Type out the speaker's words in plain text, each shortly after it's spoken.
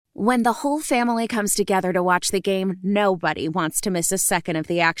When the whole family comes together to watch the game, nobody wants to miss a second of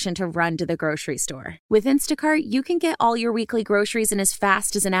the action to run to the grocery store. With Instacart, you can get all your weekly groceries in as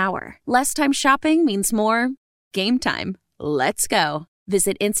fast as an hour. Less time shopping means more game time. Let's go.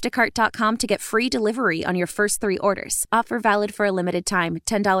 Visit instacart.com to get free delivery on your first 3 orders. Offer valid for a limited time.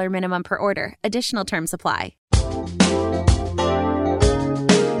 $10 minimum per order. Additional terms apply. Behind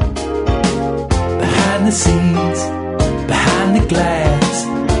the scenes, behind the glass,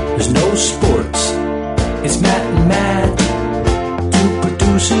 there's no sports. It's Matt and Matt, 2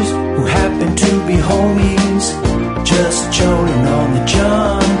 producers who happen to be homies, just joning on the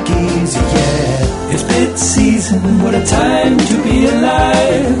junkies, yeah. It's bit season, what a time to be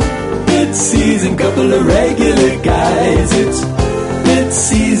alive. Bit season, couple of regular guys. It's bit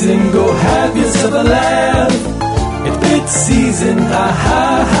season, go have yourself a laugh. It's bit season, ha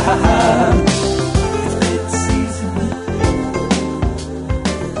ha ha ha.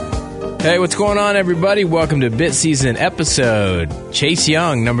 Hey, what's going on, everybody? Welcome to Bit Season episode. Chase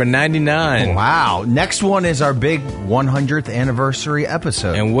Young, number 99. Wow. Next one is our big 100th anniversary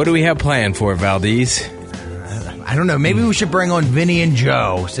episode. And what do we have planned for Valdez? I don't know. Maybe we should bring on Vinny and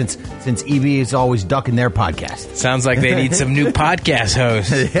Joe, since EB is always ducking their podcast. Sounds like they need some new podcast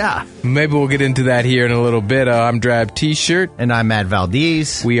hosts. Yeah. Maybe we'll get into that here in a little bit. I'm Drab T-shirt. And I'm Matt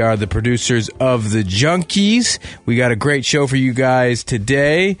Valdez. We are the producers of The Junkies. We got a great show for you guys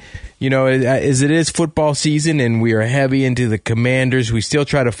today. You know, as it is football season and we are heavy into the Commanders, we still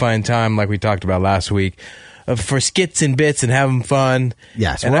try to find time, like we talked about last week, for skits and bits and having fun.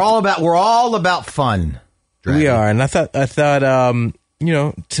 Yes, and we're all about fun. Drabby. We are, and I thought, you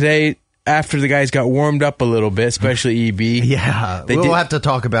know, today after the guys got warmed up a little bit, especially EB. Yeah, we'll have to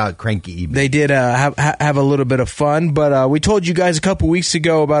talk about cranky EB. They did have a little bit of fun, but we told you guys a couple weeks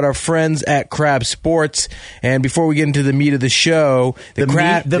ago about our friends at Crab Sports. And before we get into the meat of the show, the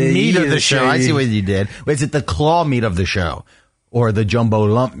meat of the show. I see what you did. Is it the claw meat of the show? Or the jumbo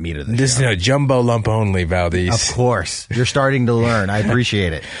lump meat of the show? This is a jumbo lump only, Valdez. Of course. You're starting to learn. I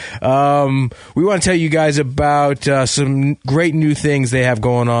appreciate it. We want to tell you guys about some great new things they have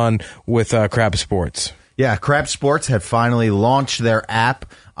going on with Crab Sports. Yeah, Crab Sports have finally launched their app.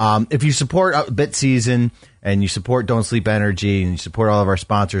 If you support Bit Season and you support Don't Sleep Energy and you support all of our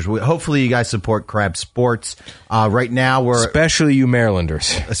sponsors, hopefully you guys support Crab Sports. Right now, especially you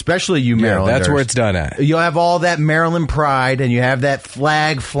Marylanders. Marylanders. That's where it's done at. You'll have all that Maryland pride and you have that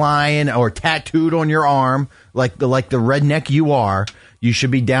flag flying or tattooed on your arm like the redneck you are. You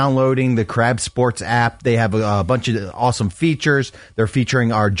should be downloading the Crab Sports app. They have a bunch of awesome features. They're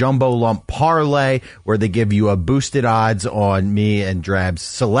featuring our Jumbo Lump Parlay, where they give you a boosted odds on me and Drab's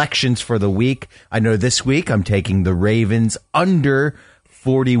selections for the week. I know this week I'm taking the Ravens under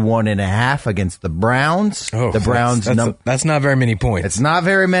 41.5 against the Browns. Oh, the Browns. That's not very many points. It's not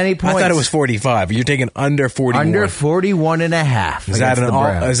very many points. I thought it was 45. You're taking under 41. Under 41.5. Is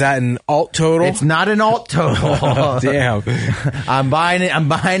that an alt total? It's not an alt total. Damn. I'm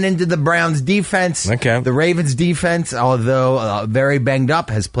buying into the Browns defense. Okay. The Ravens defense, although very banged up,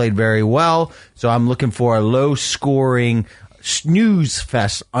 has played very well. So I'm looking for a low scoring snooze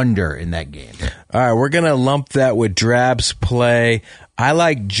fest under in that game. All right, we're going to lump that with Drab's play. I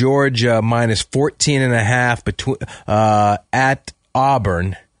like Georgia minus 14.5 at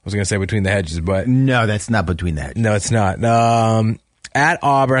Auburn. I was going to say between the hedges, but no, that's not between the hedges. No, it's not. At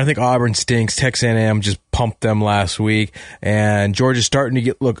Auburn, I think Auburn stinks. Texas A&M just pumped them last week, and Georgia's starting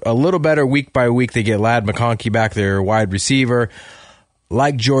to look a little better week by week. They get Ladd McConkey back, their wide receiver.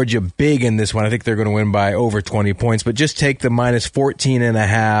 Like Georgia big in this one. I think they're going to win by over 20 points, but just take the minus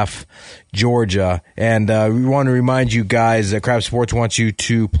 14.5 Georgia. And we want to remind you guys that Crab Sports wants you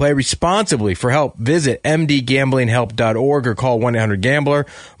to play responsibly. For help, visit mdgamblinghelp.org or call 1-800-GAMBLER.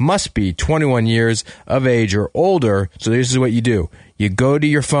 Must be 21 years of age or older. So this is what you do. You go to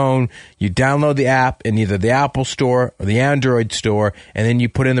your phone, you download the app in either the Apple Store or the Android Store, and then you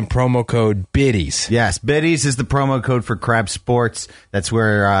put in the promo code BIDDIES. Yes, BIDDIES is the promo code for Crab Sports. That's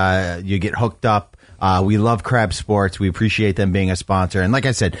where you get hooked up. We love Crab Sports. We appreciate them being a sponsor. And like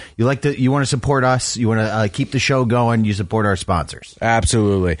I said, you want to support us. You want to keep the show going. You support our sponsors.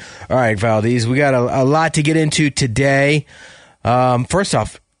 Absolutely. All right, Valdez, we got a lot to get into today. First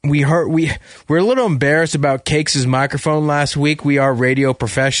off, we're a little embarrassed about Cakes' microphone last week. We are radio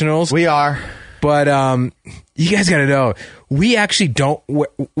professionals. We are. But you guys got to know, we actually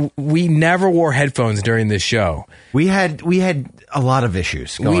we never wore headphones during this show. We had a lot of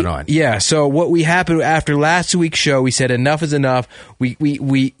issues going on. Yeah, so what happened after last week's show, we said enough is enough.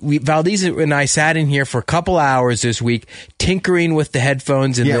 We Valdez and I sat in here for a couple hours this week tinkering with the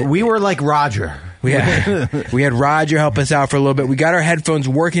headphones. And we were like Roger. We had Roger help us out for a little bit. We got our headphones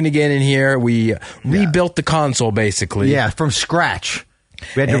working again in here. We rebuilt the console, basically. Yeah, from scratch.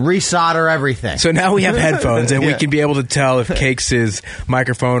 We had to resolder everything. So now we have headphones, and we can be able to tell if Cakes'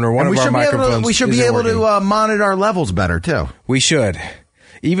 microphone or one of our microphones we should be able to monitor our levels better, too. We should.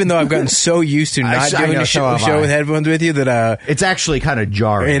 Even though I've gotten so used to not doing a show with headphones with you that it's actually kind of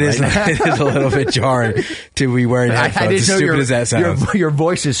jarring. It is. It is a little bit jarring to be wearing headphones. As stupid as that sounds. Your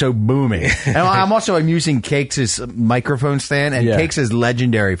voice is so booming. And I'm using Cakes' microphone stand, and Cakes is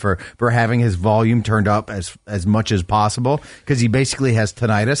legendary for having his volume turned up as much as possible because he basically has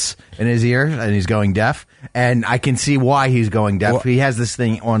tinnitus in his ear and he's going deaf. And I can see why he's going deaf. Well, he has this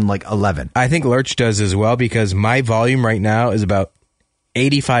thing on like 11. I think Lurch does as well because my volume right now is about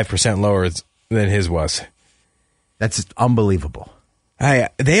 85% lower than his was. That's unbelievable.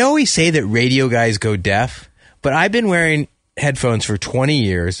 They always say that radio guys go deaf, but I've been wearing headphones for 20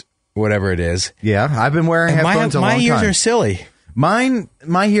 years, whatever it is. Yeah, I've been wearing headphones a long time. My ears are silly. My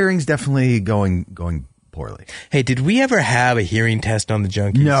hearing's definitely going poorly. Hey, did we ever have a hearing test on the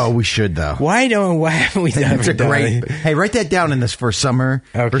Junkies? No, we should though. Why haven't we done it? Hey, write that down in this for summer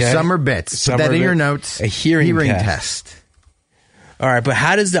bits. Put that in your notes. A hearing test. All right, but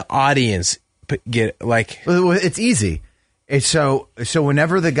how does the audience get like? Well, it's easy. It's so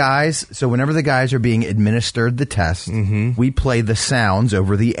whenever the guys are being administered the test, we play the sounds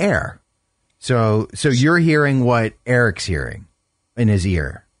over the air. So you're hearing what Eric's hearing in his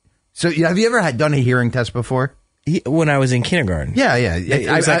ear. So have you ever done a hearing test before? When I was in kindergarten. Yeah. It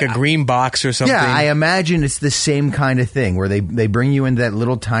was like a green box or something. Yeah, I imagine it's the same kind of thing where they bring you into that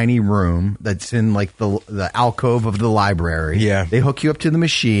little tiny room that's in like the alcove of the library. Yeah. They hook you up to the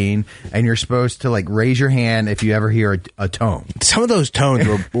machine and you're supposed to like raise your hand if you ever hear a tone. Some of those tones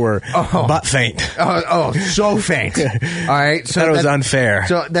were butt faint. So faint. All right. So that was unfair.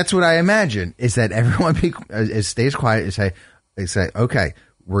 So that's what I imagine is that everyone stays quiet and say, okay,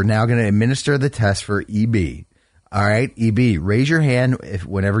 we're now going to administer the test for EB. All right, EB, raise your hand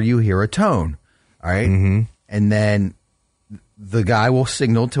whenever you hear a tone. All right? And then the guy will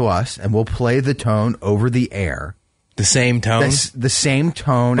signal to us, and we'll play the tone over the air. The same tone? The same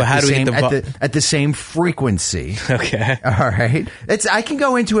tone but at the same frequency. Okay. All right? I can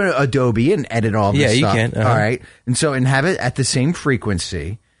go into Adobe and edit all this stuff. Yeah, you can. All right? And have it at the same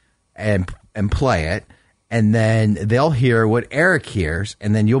frequency and play it. And then they'll hear what Eric hears,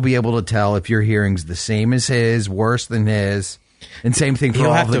 and then you'll be able to tell if your hearing's the same as his, worse than his, and same thing for all the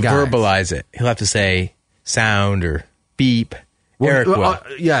guys. He'll have to verbalize it. He'll have to say sound or beep. Eric will.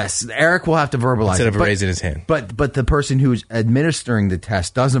 Yes, Eric will have to verbalize instead it. of raising his hand. But the person who's administering the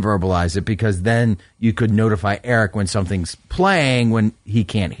test doesn't verbalize it because then you could notify Eric when something's playing when he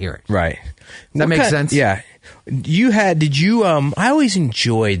can't hear it. Right. Does that make sense? Yeah. I always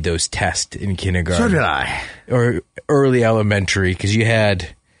enjoyed those tests in kindergarten. So did I. Or early elementary, because you had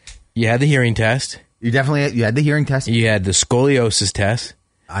the hearing test. You had the hearing test. You had the scoliosis test.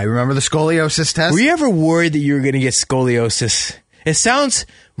 I remember the scoliosis test. Were you ever worried that you were going to get scoliosis? It sounds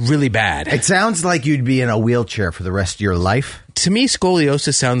really bad. It sounds like you'd be in a wheelchair for the rest of your life. To me,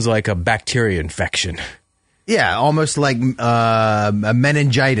 scoliosis sounds like a bacteria infection. Yeah, almost like a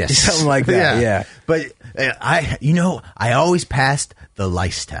meningitis. Something like that, yeah. But I always passed the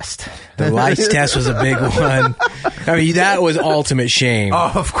lice test. The lice test was a big one. I mean, that was ultimate shame.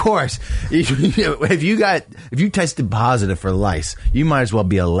 Oh, of course. If you tested positive for lice, you might as well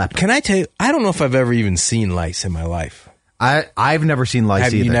be a leper. Can I tell you, I don't know if I've ever even seen lice in my life. I've never seen lice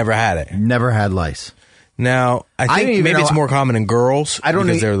either. You never had it? Never had lice. Now, I think maybe it's more common in girls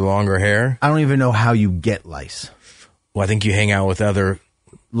because they're the longer hair. I don't even know how you get lice. Well, I think you hang out with other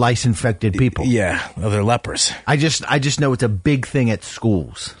lice-infected people. Yeah, other lepers. I just know it's a big thing at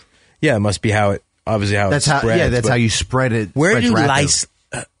schools. Yeah, it must be how it spreads. That's how you spread it. Where do lice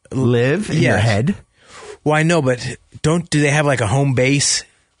live? In your head? Well, I know, but do they have like a home base?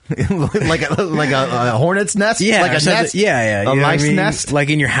 like a hornet's nest? Yeah. Like a nest? Yeah. A lice nest? Like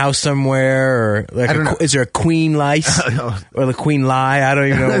in your house somewhere? Or like is there a queen lice? Or the queen lie? I don't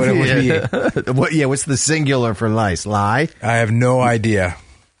even know what it would be. What's the singular for lice? Lie? I have no idea.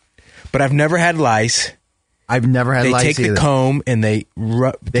 But I've never had lice. I've never had lice They take the comb and they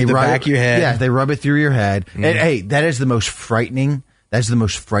rub the back of your head. Yeah, they rub it through your head. And hey, that is the most frightening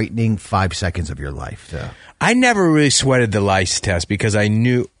 5 seconds of your life. So. I never really sweated the lice test because I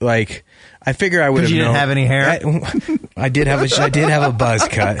knew, I figure I would have known. You didn't have any hair? I did have a buzz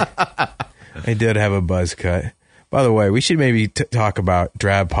cut. I did have a buzz cut. By the way, we should maybe talk about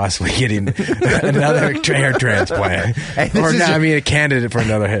Drab possibly getting another hair transplant. A candidate for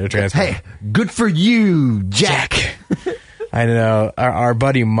another hair transplant. Hey, good for you, Jack. I know. Our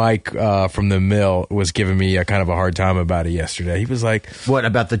buddy Mike from the mill was giving me a kind of a hard time about it yesterday. He was like, What,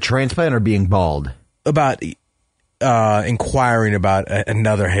 about the transplant or being bald? About inquiring about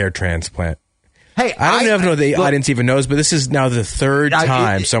another hair transplant. Hey, I don't know if the audience even knows, but this is now the third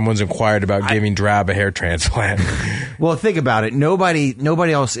time someone's inquired about giving Drab a hair transplant. Well, think about it.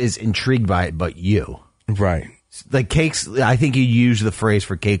 Nobody else is intrigued by it but you. Right. Like Cakes, I think you use the phrase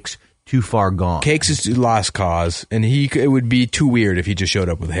for Cakes too far gone. Cakes is lost cause, and it would be too weird if he just showed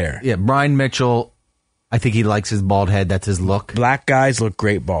up with hair. Yeah, Brian Mitchell, I think he likes his bald head. That's his look. Black guys look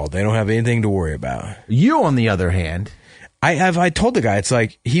great bald. They don't have anything to worry about. You, on the other hand... I told the guy, it's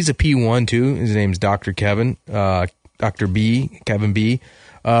like, he's a P1 too. His name's Dr. Kevin, Dr. B, Kevin B.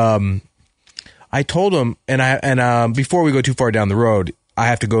 I told him, and before we go too far down the road, I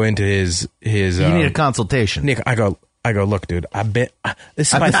have to go into his. You need a consultation. Nick, I go, look, dude,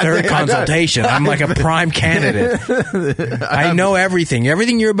 this is my third consultation. I'm like a prime candidate. I know everything.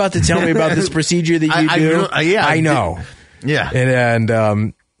 Everything you're about to tell me about this procedure that you do, I know. Yeah.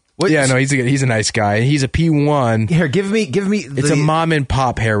 And yeah, no, he's a nice guy. He's a P1. Here, give me. It's a mom and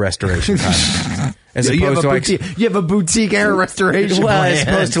pop hair restoration time. As opposed to you have a boutique hair restoration. Well, as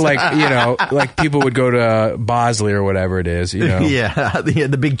opposed to like people would go to Bosley or whatever it is, you know. Yeah,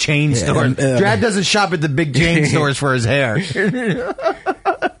 the big chain stores. Drab doesn't shop at the big chain stores for his hair.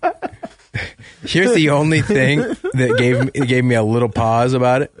 Here's the only thing that gave me a little pause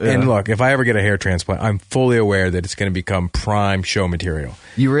about it. Yeah. And look, if I ever get a hair transplant, I'm fully aware that it's going to become prime show material.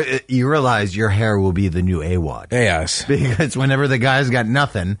 You realize your hair will be the new AWOD. Yes. Because whenever the guy's got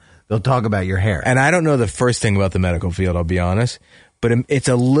nothing, they'll talk about your hair. And I don't know the first thing about the medical field, I'll be honest, but it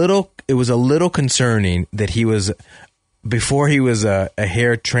was a little concerning that he was, before he was a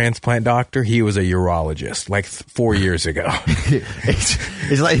hair transplant doctor, he was a urologist, like 4 years ago.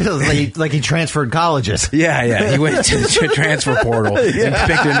 It's like he transferred colleges. Yeah. He went to the transfer portal and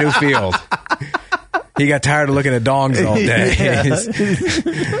picked a new field. He got tired of looking at dongs all day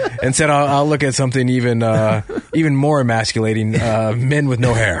and said, I'll look at something even more emasculating, men with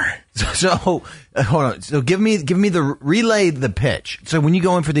no hair. So hold on. So give me relay the pitch. So when you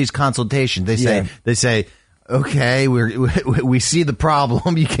go in for these consultations, they say, okay, we see the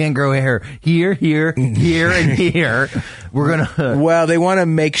problem. You can't grow hair here, and here. We're gonna. Well, they want to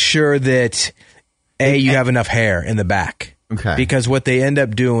make sure that you have enough hair in the back. Okay. Because what they end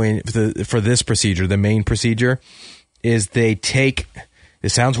up doing for this procedure, the main procedure, is they take. It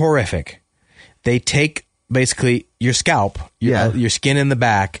sounds horrific. They take basically your scalp, your skin in the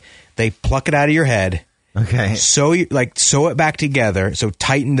back. They pluck it out of your head. Okay. Sew it back together. So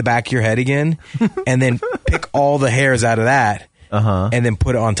tighten the back of your head again, and then pick all the hairs out of that, and then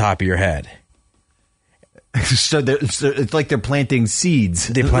put it on top of your head. So it's like they're planting seeds.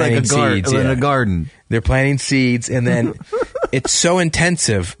 They're planting seeds in a garden. They're planting seeds, and then it's so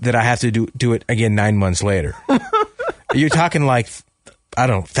intensive that I have to do it again 9 months later. You're talking like, I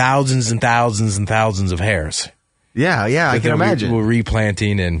don't know, thousands and thousands and thousands of hairs. Yeah, I can imagine. We're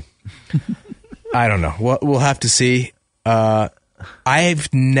replanting, and I don't know. We'll have to see.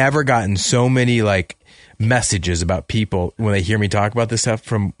 I've never gotten so many messages about people when they hear me talk about this stuff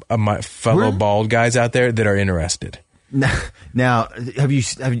from my fellow bald guys out there that are interested. Now, do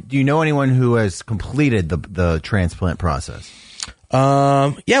you know anyone who has completed the transplant process?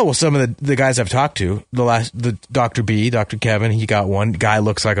 Yeah, well, some of the guys I've talked to, the Dr. B, Dr. Kevin, he got one. Guy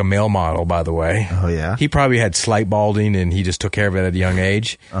looks like a male model, by the way. Oh, yeah? He probably had slight balding, and he just took care of it at a young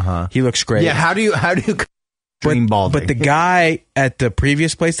age. He looks great. Yeah, how do you dream balding? But the guy at the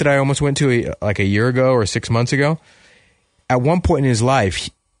previous place that I almost went to a year ago or 6 months ago, at one point in his life,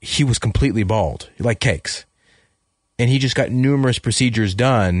 he was completely bald, like Cakes. And he just got numerous procedures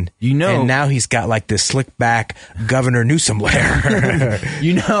done. And now he's got this slick back Governor Newsom hair.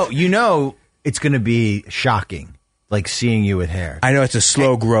 you know it's going to be shocking, seeing you with hair. I know it's a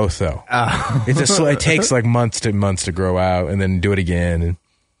slow growth though. It takes months to grow out and then do it again. And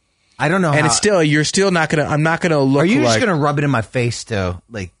I don't know. And you're still not gonna. I'm not gonna look. Are you just gonna rub it in my face though?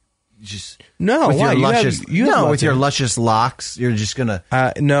 Just no. With why? Your luscious, with your hair. Luscious locks, you're just gonna.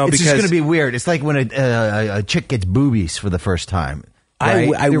 No, it's because just gonna be weird. It's like when a chick gets boobies for the first time.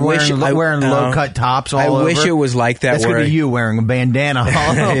 Right? I wish wearing low cut tops all over. I wish it was like that. That's gonna be you wearing a bandana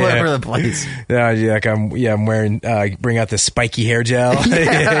all over the place. I'm wearing. Bring out the spiky hair gel.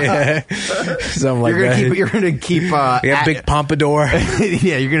 Something like that. You're gonna keep. Big pompadour.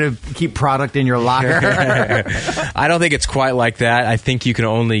 Yeah, you're gonna keep product in your locker. I don't think it's quite like that. I think you can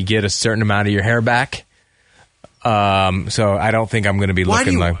only get a certain amount of your hair back. So I don't think I'm going to be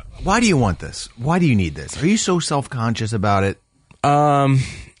looking like. Why do you want this? Why do you need this? Are you so self-conscious about it?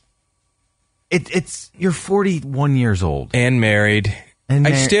 It's you're 41 years old and married. And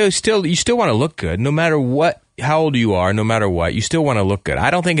you still want to look good, no matter what, how old you are, no matter what. You still want to look good.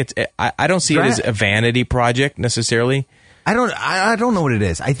 I don't think I don't see it as a vanity project necessarily. I don't know what it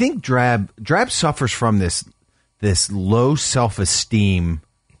is. I think Drab suffers from this low self-esteem.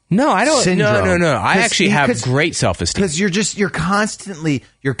 No, I don't. Syndrome. No. I actually have great self-esteem because you're constantly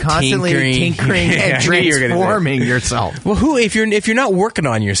tinkering and transforming yourself. Well, if you're not working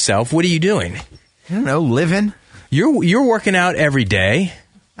on yourself, what are you doing? I don't know, living. You're working out every day.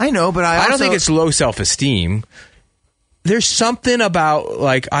 I know, but I don't think it's low self-esteem. There's something about,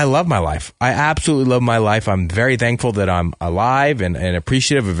 like, I love my life. I absolutely love my life. I'm very thankful that I'm alive and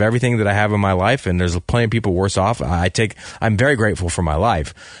appreciative of everything that I have in my life. And there's plenty of people worse off. I'm very grateful for my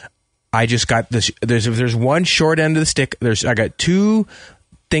life. I just got this. There's one short end of the stick. I got two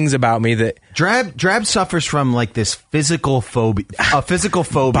things about me that Drab suffers from, like, this physical phobia,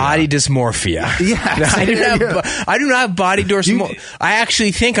 body dysmorphia. Yeah, I do not have body dysmorphia. I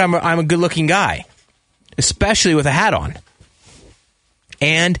actually think I'm a good looking guy, especially with a hat on.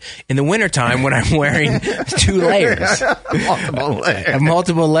 And in the wintertime when I'm wearing two layers,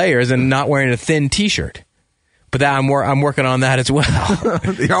 multiple layers, and not wearing a thin T-shirt. But I'm working on that as well.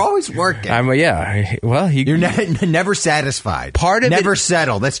 You're always working. You're never satisfied. Never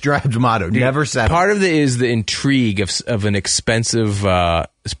settle. That's Drab's motto. Never settle. Part of it is the intrigue of an expensive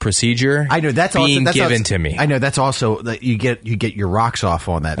procedure. I know that's given to me. I know that's also that you get your rocks off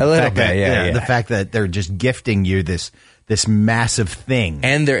on that. A little bit, yeah. The fact that they're just gifting you this massive thing,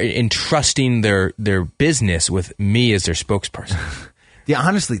 and they're entrusting their business with me as their spokesperson. Yeah,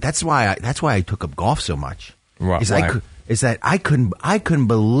 honestly, that's why I took up golf so much. Is that I couldn't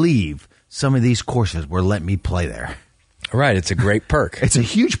believe some of these courses were letting me play there. Right, it's a great perk. It's a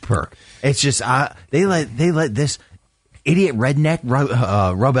huge perk. It's just they let this idiot redneck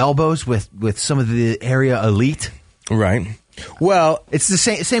rub elbows with some of the area elite. Right. Well, it's the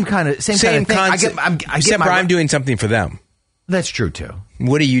same kind of thing. Concept, except I'm doing something for them. That's true too.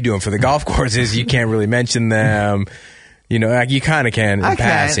 What are you doing for the golf courses? You can't really mention them. You know, like you kind of can in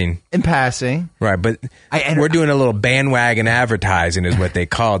passing. In passing. Right, but we're doing a little bandwagon advertising is what they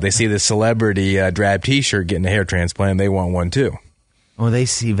call it. They see the celebrity Drab T-shirt getting a hair transplant. They want one too. Well, they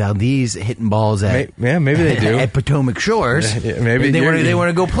see Valdez hitting balls at maybe they do at Potomac Shores. Maybe they want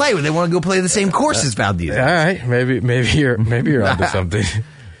to go play. They want to go play the same course as Valdez. All right, maybe you're onto something.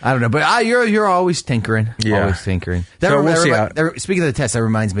 I don't know, but you're always tinkering. Yeah. Always tinkering. We'll see. Speaking of the test, that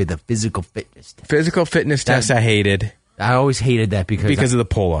reminds me of the physical fitness test. Physical fitness test I hated. I always hated that because of the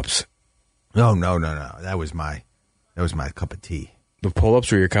pull-ups. No. That was my cup of tea. The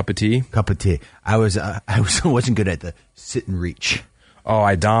pull-ups were your cup of tea? Cup of tea. I wasn't good at the sit and reach. Oh,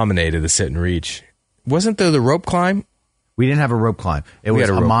 I dominated the sit and reach. Wasn't there the rope climb? We didn't have a rope climb. It was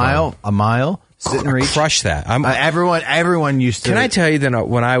a mile, sit and reach. Crush that. Everyone used to. Can I tell you that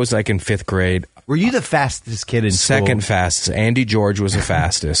when I was like in 5th grade, were you the fastest kid in school? Second fastest. Andy George was the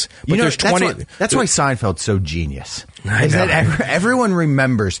fastest. But there's 20. That's why Seinfeld's so genius. Is that everyone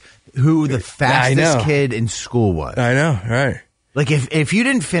remembers who the fastest kid in school was. I know, right? Like if you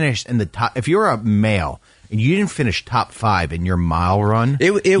didn't finish in the top, if you were a male and you didn't finish top 5 in your mile run,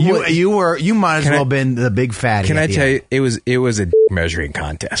 you might as well have been the big fatty. Can I tell you, it was a measuring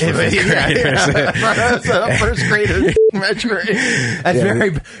contest. First grader measuring. That's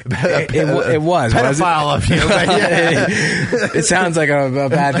very it was pedophile of you. It sounds like a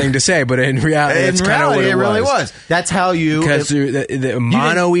bad thing to say, but in reality, it's kind of what it really was. That's how you because the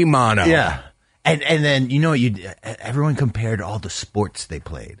mano. Yeah. And then everyone compared all the sports they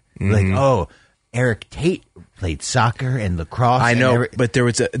played. Mm-hmm. Like, Eric Tate played soccer and lacrosse. I know, but there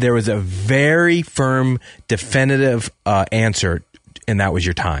was a very firm, definitive answer, and that was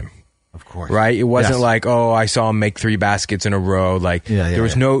your time. Of course, right? It wasn't like, I saw him make 3 baskets in a row. Like there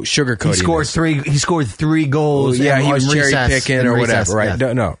was no sugarcoating. He scored 3 goals. He was cherry picking or whatever. Right?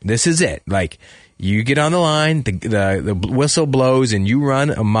 Yes. No, this is it. Like you get on the line, the whistle blows, and you run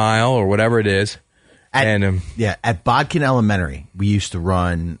a mile or whatever it is. At Bodkin Elementary, we used to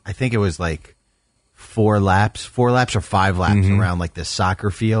run. I think it was like 4 laps or 5 laps around like this soccer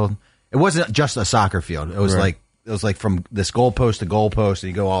field. It wasn't just a soccer field. It was like from this goalpost to goalpost, and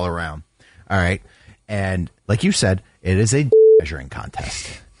you go all around. All right, and like you said, it is a measuring contest.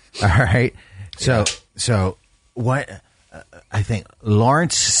 All right, so what? I think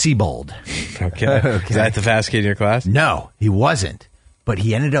Lawrence Siebold. Okay, is that the fast kid in your class? No, he wasn't. But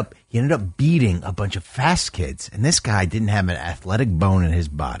he ended up beating a bunch of fast kids, and this guy didn't have an athletic bone in his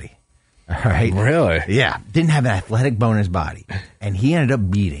body. All right, really? Yeah, didn't have an athletic bone in his body, and he ended up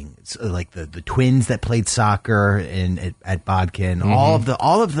beating like the twins that played soccer at Bodkin, all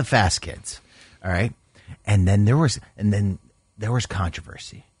of the fast kids. All right. And then there was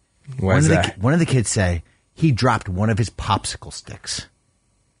controversy. Why is that? One of the kids say he dropped one of his popsicle sticks.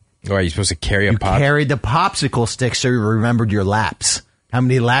 Oh, are you supposed to carry a pop? Carried the popsicle stick so you remembered your laps. How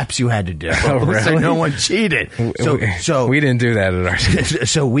many laps you had to do. Oh, really? So no one cheated. So we didn't do that at our school.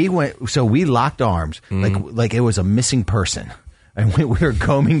 So we locked arms like it was a missing person. And we were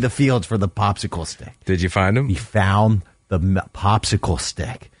combing the fields for the popsicle stick. Did you find him? We found the popsicle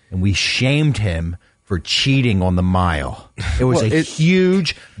stick, and we shamed him for cheating on the mile. It was a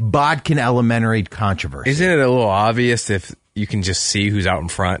huge Bodkin Elementary controversy. Isn't it a little obvious if you can just see who's out in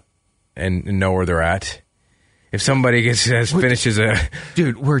front and know where they're at? If somebody finishes a...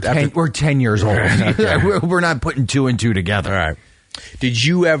 Dude, we're 10 years old. Okay. We're not putting two and two together. All right. Did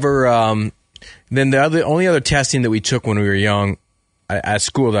you ever... then the only other testing that we took when we were young at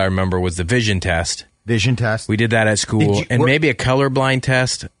school that I remember was the vision test. Vision test? We did that at school. And maybe a colorblind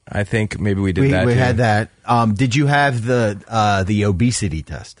test. I think maybe we did that We too. had that. Did you have the obesity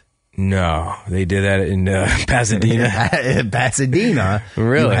test? No. They did that in Pasadena. In Pasadena.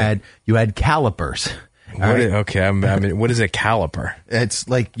 Really? You had calipers. Okay, I mean, what is a caliper? It's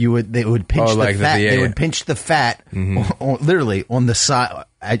like they would pinch the fat. They would pinch the fat, literally on the side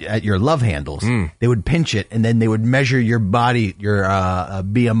at your love handles. They would pinch it, and then they would measure your body, your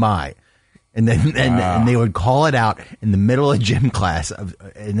BMI, and then and they would call it out in the middle of gym class.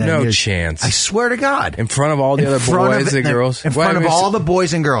 No chance! I swear to God, in front of all the other boys and girls, in front of all the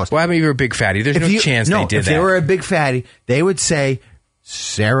boys and girls. What happened if you were a big fatty? There's no chance they did that. If they were a big fatty, they would say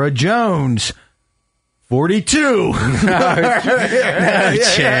Sarah Jones. 42. No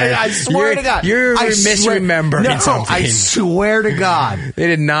chance. I swear to God. You're misremembering something. I swear to God. They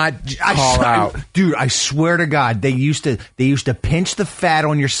did not call out. Dude, I swear to God, they used to pinch the fat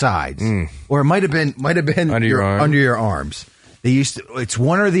on your sides. Or it might have been under your arms. They used to, it's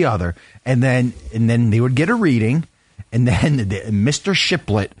one or the other. And then they would get a reading, and then Mr.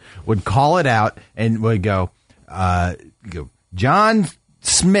 Shiplet would call it out and would go, John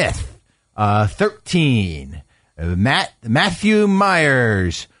Smith, 13. Matthew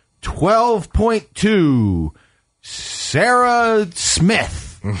Myers, 12.2. Sarah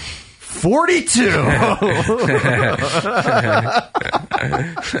Smith, 42.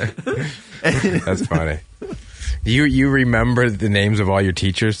 That's funny. You remember the names of all your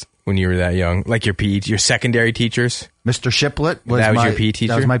teachers when you were that young? Like your secondary teachers? Mr. Shiplet was your PE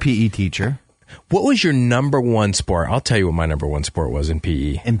teacher? That was my PE teacher. What was your number one sport? I'll tell you what my number one sport was in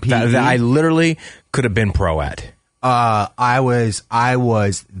PE. In PE? That I literally could have been pro at. I was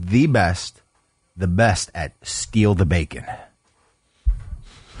the best at steal the bacon.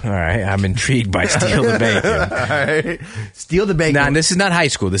 All right, I'm intrigued by steal the bacon. All right. Steal the bacon. Now, this is not high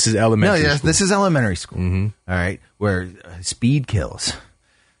school. This is elementary school. This is elementary school. Mm-hmm. All right, where speed kills.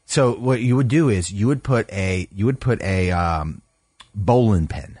 So what you would do is you would put a bowling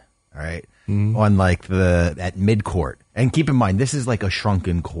pin. All right. On like at mid court, and keep in mind this is like a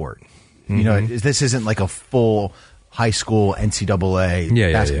shrunken court. You know, this isn't like a full high school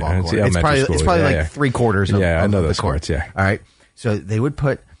NCAA basketball court. It's probably like 3/4 of I know the those court. Courts. Yeah. All right. So they would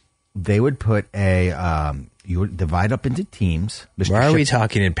put a you would divide up into teams. Why are we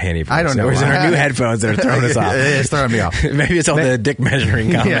talking in panty voice? I don't know. Or is it our new headphones that are throwing us off? It's throwing me off. Maybe it's all the dick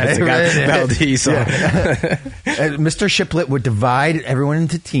measuring comments that got Valdez. Mr. Shiplet would divide everyone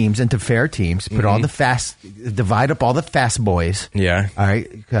into fair teams, put divide up all the fast boys. Yeah. All right,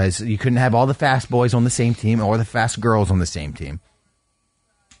 because you couldn't have all the fast boys on the same team or the fast girls on the same team.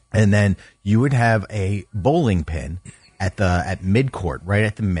 And then you would have a bowling pin at mid court, right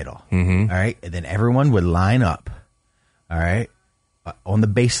at the middle. Mm-hmm. All right, and then everyone would line up. All right, on the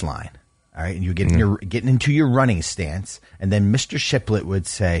baseline. All right, and you're getting into your running stance, and then Mr. Shiplet would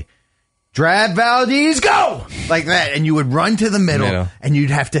say, "Drab Valdez, go!" like that, and you would run to the middle, and you'd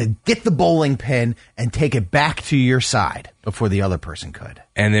have to get the bowling pin and take it back to your side before the other person could.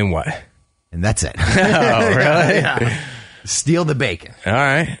 And then what? And that's it. Oh, really? Yeah. Steal the bacon. All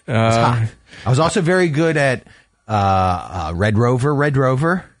right. It's hot. I was also very good at Red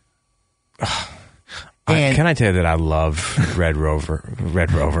Rover. Can I tell you that I love Red Rover?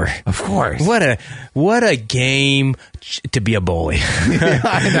 Of course. What a game to be a bully.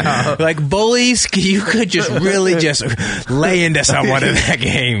 I know. Like bullies, you could just really just lay into someone in that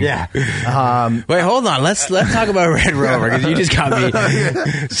game. Yeah. Wait, hold on. Let's talk about Red Rover because you just got me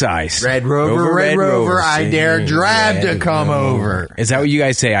sized. Red Rover, I dare Drab to come over. Is that what you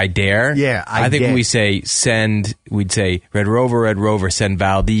guys say? I dare? Yeah, I think when we say send, we'd say Red Rover, send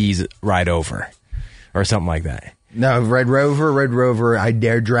Valdez right over. Or something like that. No, Red Rover, I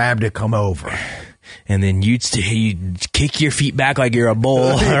dare Drab to come over. and then you'd kick your feet back like you're a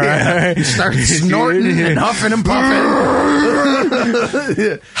bull. Right? You start snorting and huffing and puffing.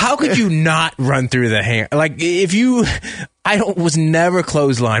 How could you not run through the hand? Like was never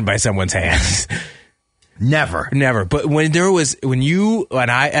clotheslined by someone's hands. Never. But when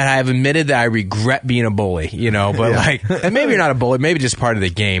I have admitted that I regret being a bully, but and maybe you're not a bully, maybe just part of the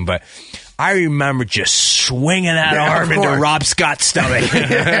game, but I remember just swinging that arm into Rob Scott's stomach.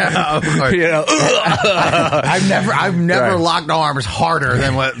 Of course. I've never locked arms harder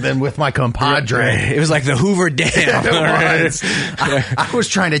than with my compadre. It was like the Hoover Dam. I was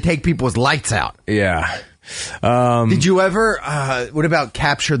trying to take people's lights out. Yeah. Did you ever? What about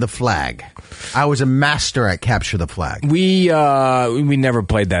capture the flag? I was a master at capture the flag. We never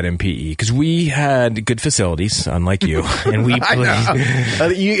played that in PE because we had good facilities, unlike you, and we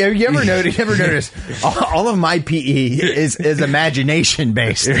played. You ever notice? All of my PE is imagination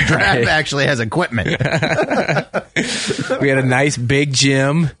based. The Drab actually has equipment. We had a nice big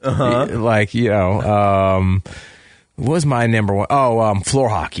gym, what was my number one? Floor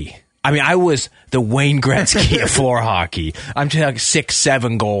hockey. I mean, I was the Wayne Gretzky of floor hockey. I'm just like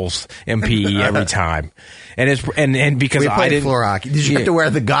 6-7 goals in PE every time, and because I didn't floor hockey. Did you have to wear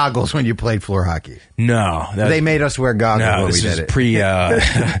the goggles when you played floor hockey? No, they made us wear goggles. No, when this we was did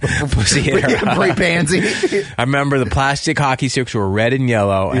pre-pansy. I remember the plastic hockey sticks were red and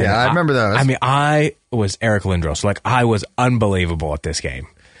yellow. Yeah, I remember those. I mean, I was Eric Lindros. Like, I was unbelievable at this game.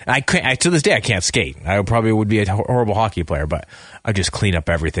 To this day, I can't skate. I probably would be a horrible hockey player, but I just clean up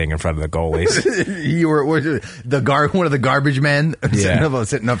everything in front of the goalies. You were one of the garbage men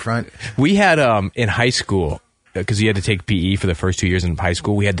sitting up front. We had in high school, because you had to take PE for the first 2 years in high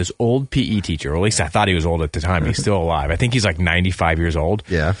school. We had this old PE teacher, or at least I thought he was old at the time. He's still alive. I think he's like 95 years old.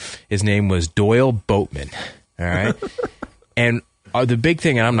 Yeah, his name was Doyle Boatman. All right, and. The big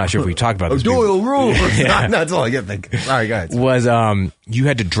thing, and I'm not sure if we talked about this. Doyle rules. Yeah. That's all I get. All right, guys. Was you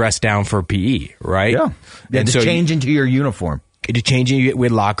had to dress down for PE, right? Yeah. You had to change into your uniform. To change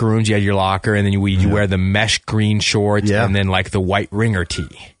with locker rooms, you had your locker, and then you wear the mesh green shorts, and then like the white ringer tee.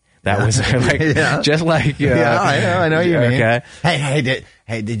 That was just like I know you mean. Okay. Hey,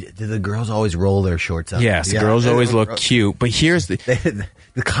 did the girls always roll their shorts up? Yes, the girls always look cute, but here's the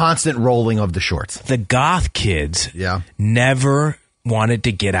constant rolling of the shorts. The goth kids, never wanted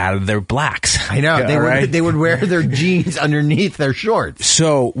to get out of their blacks. I know they would wear their jeans underneath their shorts.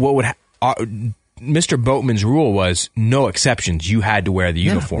 So what would Mr. Boatman's rule was no exceptions. You had to wear the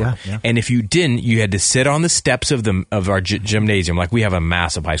uniform, and if you didn't, you had to sit on the steps of our gymnasium. Like, we have a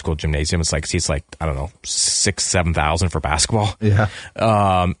massive high school gymnasium. It's like I don't know, 6,000-7,000 for basketball. Yeah,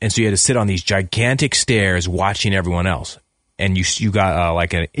 and so you had to sit on these gigantic stairs watching everyone else. And you got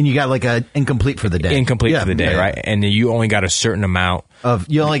a incomplete for the day. For the day, right? And you only got a certain amount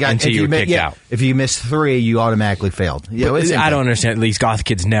until you were kicked out. If you missed 3, you automatically failed. Yeah, I don't understand. These goth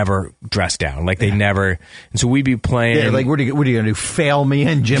kids never dress down. Like, they never. And so we'd be playing. Yeah, like, what are you gonna do? Fail me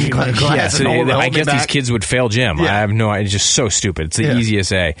in gym class? I guess these kids would fail gym. Yeah. I have no idea. It's just so stupid. It's the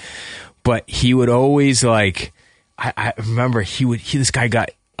easiest A. But he would always I remember this guy got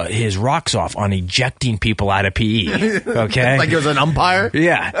his rocks off on ejecting people out of PE. Okay, like it was an umpire.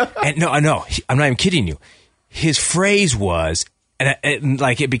 Yeah, and no, I'm not even kidding you. His phrase was, and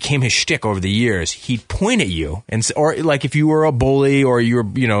it became his shtick over the years. He'd point at you, or like if you were a bully or you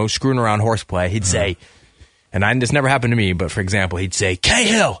were screwing around horseplay, he'd say, and this never happened to me, but for example, he'd say,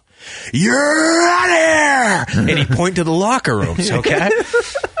 Cahill, you're out of here, and he'd point to the locker rooms. Okay.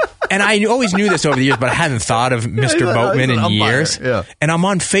 And I always knew this over the years, but I hadn't thought of Mr. Boatman in years. Yeah. And I'm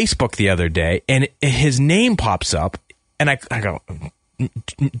on Facebook the other day, and his name pops up, and I go,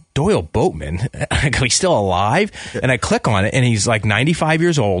 Doyle Boatman? I go, he's still alive? And I click on it, and he's like 95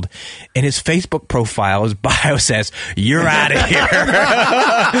 years old, and his Facebook profile, his bio says, you're out of here.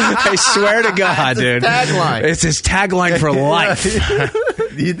 I swear to God, dude. Tagline. It's his tagline for life.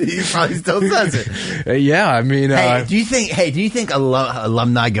 He probably still says it. Yeah, I mean, do you think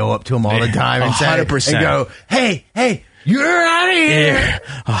alumni go up to him all the time and 100%. And go, hey, you're out of here?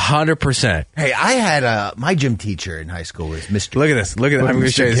 100%. Hey, I had my gym teacher in high school was Mr. Look at this. I'm going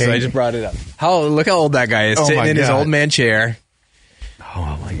to show you this. I just brought it up. Look how old that guy is, sitting in his old man chair.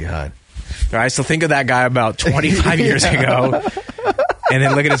 Oh my God! All right, so think of that guy about 25 years ago. And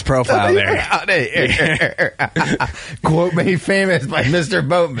then look at his profile there. Quote made famous by Mr.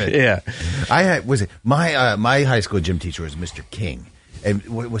 Boatman. Yeah. My high school gym teacher was Mr. King. And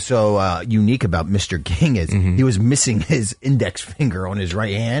what was so unique about Mr. King is he was missing his index finger on his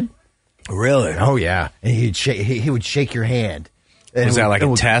right hand. Really? Oh, yeah. And he would shake your hand. Was that like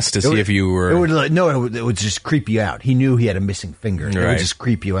a test to see if you were? It would just creep you out. He knew he had a missing finger. It would just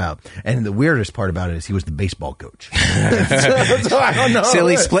creep you out. And the weirdest part about it is he was the baseball coach. So I don't know.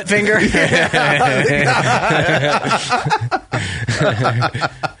 Silly split finger.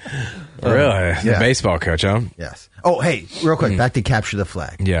 Really? Yeah. Baseball coach, huh? Yes. Oh, hey, real quick, back to capture the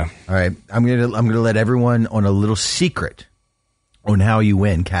flag. Yeah. All right. I'm gonna let everyone on a little secret on how you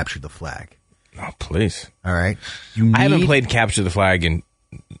win capture the flag. Oh, please. All right. I haven't played capture the flag in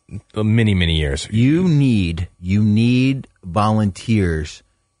many, many years. You need volunteers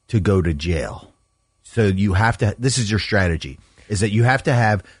to go to jail. So you have to. This is your strategy: is that you have to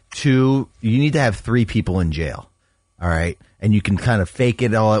have you need to have 3 people in jail. All right. And you can kind of fake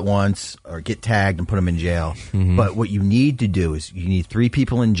it all at once or get tagged and put them in jail. Mm-hmm. But what you need to do is you need 3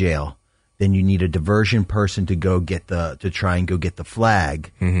 people in jail. Then you need a diversion person to try and go get the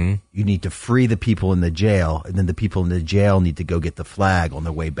flag. Mm-hmm. You need to free the people in the jail. And then the people in the jail need to go get the flag on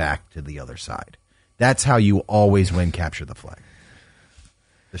their way back to the other side. That's how you always win capture the flag.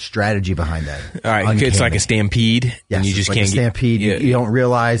 The strategy behind that. All right, uncanny. It's like a stampede. Yes, and you just can't a stampede. You don't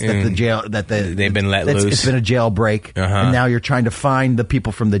realize that they've been let loose. It's been a jailbreak, and now you're trying to find the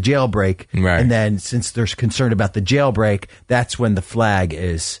people from the jailbreak. Right. And then since there's concern about the jailbreak, that's when the flag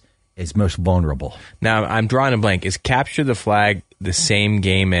is most vulnerable. Now I'm drawing a blank. Is capture the flag the same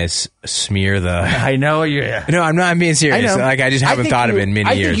game as smear the? I know you. No, I'm not. I'm being serious. I just haven't thought of it in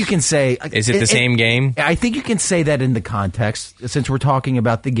many years. I think you can say. Is it the same game? I think you can say that in the context, since we're talking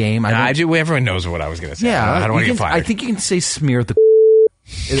about the game. Everyone knows what I was going to say. Yeah, I don't want to get fired. I think you can say smear the.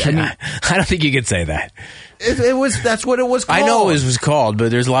 I don't think you could say that. That's what it was called. I know it was called,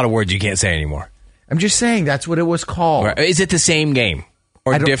 but there's a lot of words you can't say anymore. I'm just saying that's what it was called. Right. Is it the same game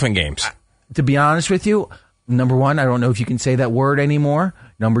or different games? To be honest with you, number 1, I don't know if you can say that word anymore.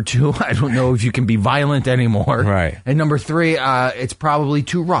 Number 2, I don't know if you can be violent anymore. Right. And number 3, it's probably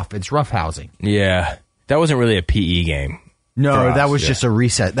too rough. It's roughhousing. Yeah. That wasn't really a PE game. No, that was just a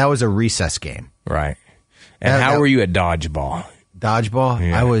recess. That was a recess game. Right. And how were you at dodgeball? Dodgeball?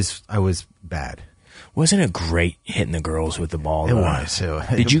 Yeah. I was bad. Wasn't it great hitting the girls with the ball? It was.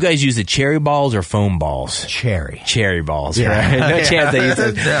 Did you guys use the cherry balls or foam balls? Cherry balls, yeah. Right? No chance they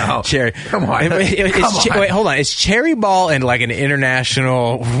used to. No. Cherry. Come on. Wait, hold on. Is cherry ball and like an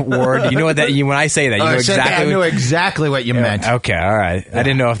international word? You know what that? When I say that, you know exactly. I knew exactly what you meant. Okay, all right. Yeah. I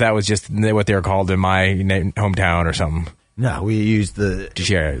didn't know if that was just what they were called in my hometown or something. No, we used the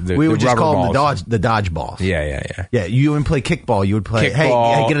we would just call them the dodge balls. Yeah. Yeah, you wouldn't play kickball. You would play, hey,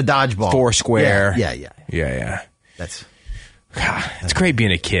 get a dodgeball. Foursquare. Yeah. It's great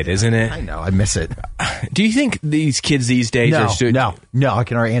being a kid, isn't it? I know. I miss it. Do you think these kids these days are No, I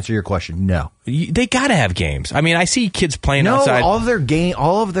can already answer your question. No. They got to have games. I mean, I see kids playing outside. All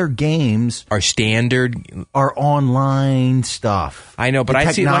of their games are standard, are online stuff. I know, but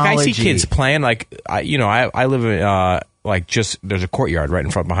I see kids playing I live in there's a courtyard right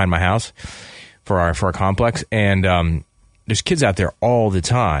in front behind my house for our complex, and there's kids out there all the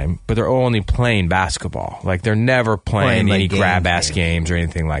time, but they're only playing basketball. Like they're never playing any grab-ass games or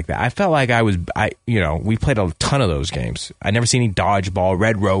anything like that. I felt like we played a ton of those games. I never seen any dodgeball,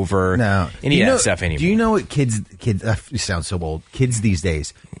 Red Rover, any of that stuff anymore. Do you know what kids, you sound so old, kids these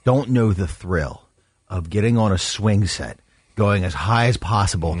days don't know the thrill of getting on a swing set, going as high as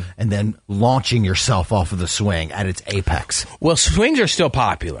possible, and then launching yourself off of the swing at its apex. Well, swings are still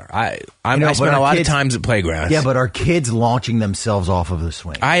popular. I spend a lot of times at playgrounds. Yeah, but are kids launching themselves off of the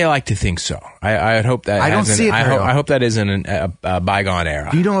swing? I like to think so. I hope that. I don't see it. I hope that isn't a bygone era.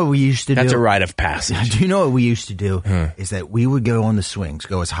 Do you know what we used to do? That's a rite of passage. Do you know what we used to do? Is that we would go on the swings,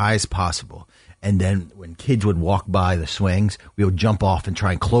 go as high as possible. And then when kids would walk by the swings, we would jump off and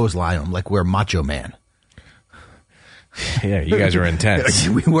try and clothesline them like we're Macho Man. Yeah, you guys are intense.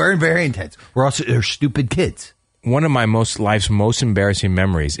 We were very intense. They're stupid kids. One of my life's most embarrassing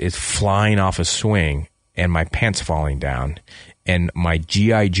memories is flying off a swing and my pants falling down and my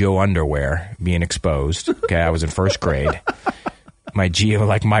G.I. Joe underwear being exposed. Okay, I was in first grade. My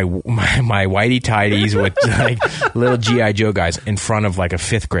whitey tighties with like little G.I. Joe guys in front of like a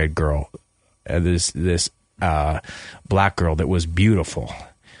fifth grade girl. This black girl that was beautiful.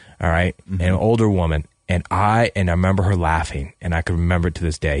 All right, an older woman. And I remember her laughing, and I can remember it to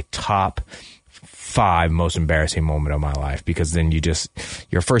this day. Top 5 most embarrassing moment of my life, because then you're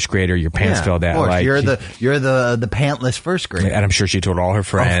a first grader, your pants fell down. Of course, you're the pantless first grader, and I'm sure she told all her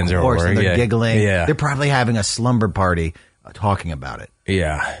friends. Of course, and they're giggling. Yeah, they're probably having a slumber party talking about it.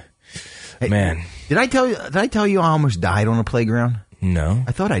 Yeah, hey, man. Did I tell you I almost died on a playground? No,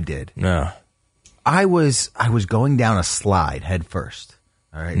 I thought I did. No, I was going down a slide head first.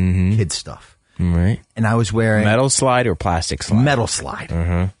 All right, kid stuff. Right. And I was wearing Metal slide or plastic slide? metal slide.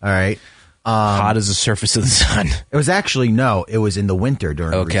 All right. Hot as the surface of the sun. It was actually, no, it was in the winter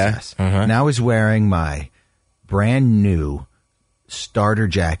during recess. And I was wearing my brand new starter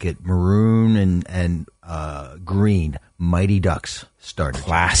jacket, maroon and green Mighty Ducks starter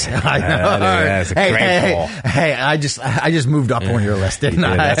Classic. jacket. I know. That's a great ball. Hey, I just moved up on your list, didn't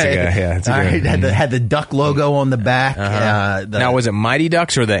I? That's a good, that's a good. Had the duck logo on the back. Now, was it Mighty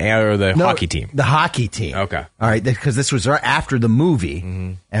Ducks or the hockey team? The hockey team. Okay. All right, because this was right after the movie.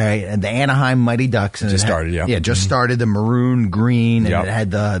 All right, and the Anaheim Mighty Ducks. And Just started, yeah. Yeah, just started, the maroon, green, and it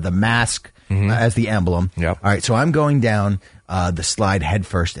had the mask as the emblem. Yep. All right, so I'm going down the slide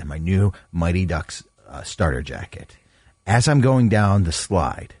headfirst in my new Mighty Ducks starter jacket. As I'm going down the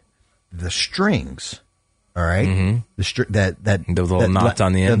slide, the strings, all right, the little knots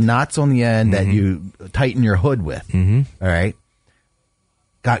on the end, the knots on the end that you tighten your hood with, all right,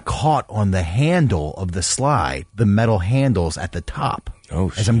 got caught on the handle of the slide, the metal handles at the top.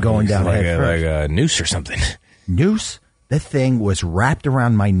 Oh, as I'm going down like headfirst. a noose or something. Noose. The thing was wrapped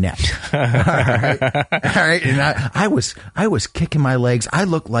around my neck. All right. And I was kicking my legs. I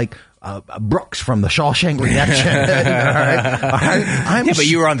looked like Brooks from the Shawshank Redemption. All right. But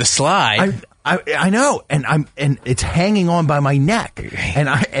you were on the slide. I know, and it's hanging on by my neck,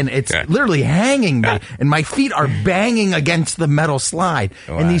 and it's literally hanging me, and my feet are banging against the metal slide,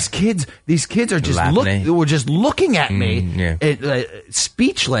 and these kids are just looking at me,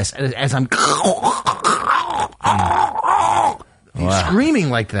 speechless as I'm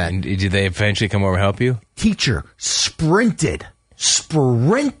screaming like that. And did they eventually come over and help you? Teacher sprinted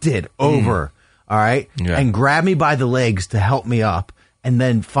over, all right, and grabbed me by the legs to help me up. And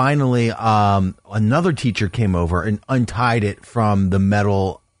then finally, another teacher came over and untied it from the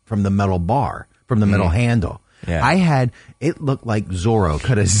metal bar, from the metal handle. Yeah. It looked like Zorro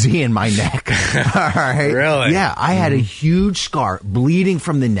cut a Z in my neck. All right. Really? Yeah. I had a huge scar bleeding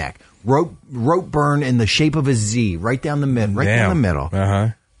from the neck, rope burn in the shape of a Z right down the middle, down the middle.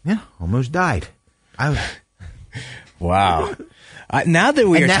 Yeah. Almost died. Wow. Now that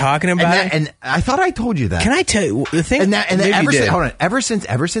we are talking about it, and I thought I told you that. Can I tell you the thing? Ever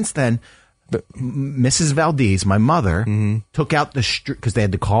since then, Mrs. Valdez, my mother, took out because they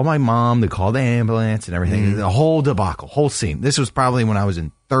had to call my mom, they called the ambulance and everything. The whole debacle, whole scene. This was probably when I was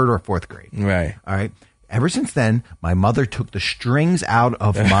in 3rd or 4th grade. Right. All right. Ever since then, my mother took the strings out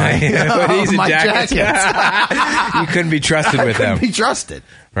of my jackets. You couldn't be trusted with them. Couldn't be trusted.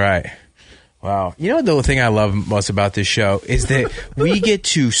 Right. Wow. You know, the thing I love most about this show is that we get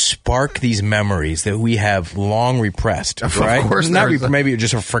to spark these memories that we have long repressed, right? Of course. Maybe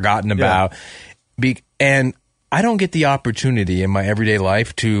just forgotten about. And I don't get the opportunity in my everyday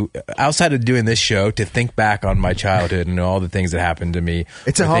life to, outside of doing this show, to think back on my childhood and all the things that happened to me.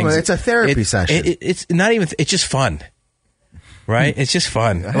 It's a therapy session. It's not even, it's just fun. Right? It's just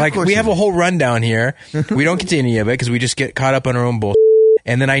fun. Like, we have a whole rundown here. We don't get to any of it because we just get caught up on our own bullshit.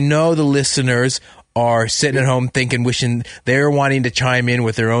 And then I know the listeners are sitting at home wishing they're wanting to chime in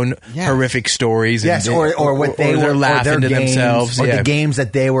with their own horrific stories. Yes, or what they're laughing to themselves. Or the games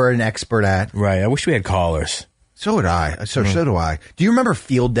that they were an expert at. Right. I wish we had callers. So would I. So do I. Do you remember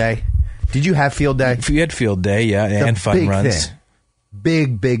Field Day? Did you have Field Day? You had Field Day, yeah, and fun runs. Thing.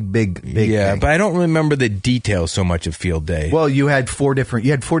 Big yeah, thing. But I don't remember the details so much of Field Day. Well, you had four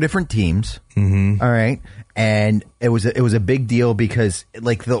different teams. All right. And it was a big deal because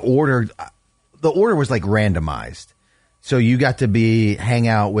like the order was like randomized. So you got to hang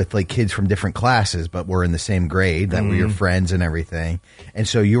out with like kids from different classes, but were in the same grade that were your friends and everything. And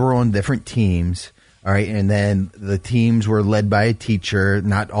so you were on different teams. All right. And then the teams were led by a teacher,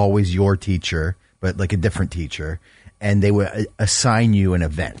 not always your teacher, but like a different teacher. And they would assign you an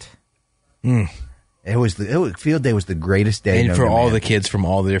event. Field Day was the greatest day. And for all the kids from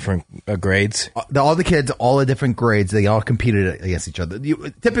all the different grades? All the kids, all the different grades, they all competed against each other.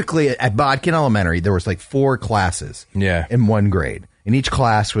 Typically at Bodkin Elementary, there was like 4 classes in one grade. And each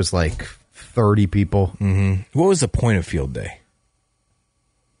class was like 30 people. Mm-hmm. What was the point of Field Day?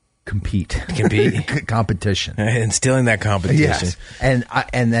 Compete. Competition. Instilling that competition. Yes.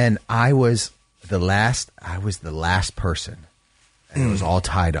 And then I was the last person. And it was all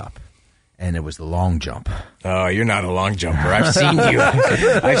tied up. And it was the long jump. Oh, you're not a long jumper. I've seen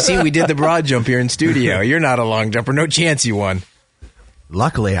you. We did the broad jump here in studio. You're not a long jumper. No chance you won.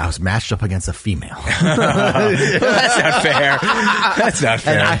 Luckily, I was matched up against a female. That's not fair. That's not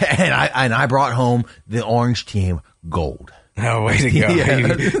fair. And I brought home the orange team gold. Oh, way to go.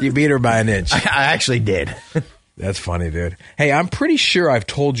 Yeah. You beat her by an inch. I actually did. That's funny, dude. Hey, I'm pretty sure I've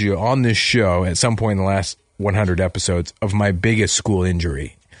told you on this show at some point in the last 100 episodes of my biggest school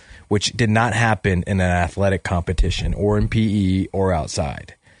injury, which did not happen in an athletic competition or in PE or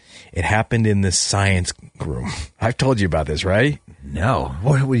outside. It happened in the science room. I've told you about this, right? No.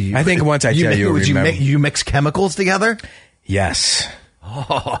 What would you? I think once I tell you, you mix chemicals together? Yes.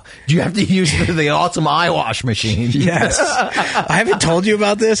 Oh, do you have to use the awesome eye wash machine? Yes. I haven't told you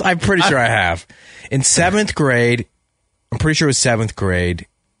about this. I'm pretty sure I have. In 7th grade, I'm pretty sure it was 7th grade,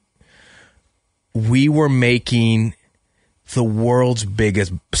 we were making the world's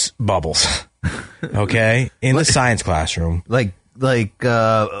biggest bubbles. Okay? In the science classroom. Like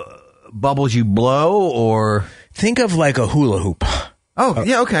bubbles you blow, or think of like a hula hoop. Oh,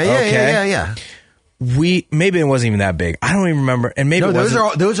 yeah, okay. Yeah. Maybe it wasn't even that big. I don't even remember. And maybe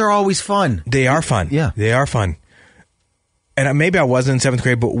those are always fun. They are fun. Yeah. They are fun. And maybe I wasn't in 7th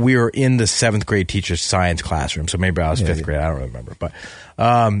grade, but we were in the 7th grade teacher's science classroom. So maybe I was 5th grade. I don't remember. But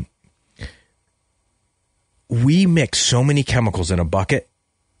we mixed so many chemicals in a bucket.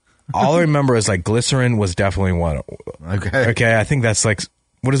 All I remember is like glycerin was definitely one. Okay. I think that's like,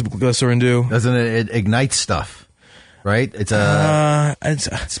 what does glycerin do? Doesn't it ignite stuff? Right? It's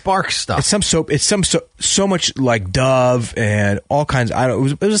spark stuff. It's some soap. It's so much like Dove and all kinds. It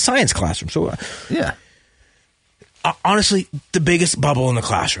was a science classroom. So yeah. Honestly, the biggest bubble in the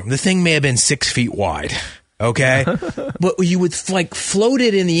classroom. The thing may have been 6 feet wide. Okay, but you would like float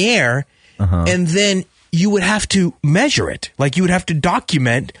it in the air, and then you would have to measure it. Like you would have to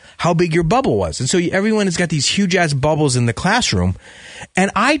document how big your bubble was. And so everyone has got these huge ass bubbles in the classroom.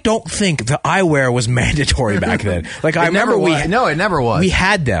 And I don't think the eyewear was mandatory back then. Like I remember it never was. We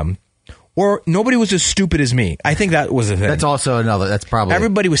had them, or nobody was as stupid as me. I think that was the thing. That's also another. That's probably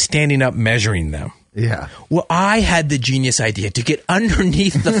everybody was standing up measuring them. Yeah. Well, I had the genius idea to get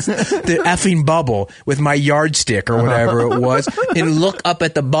underneath the effing bubble with my yardstick or whatever it was and look up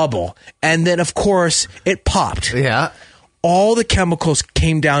at the bubble. And then, of course, it popped. Yeah. All the chemicals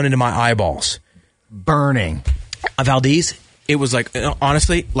came down into my eyeballs. Burning. Valdez, it was like,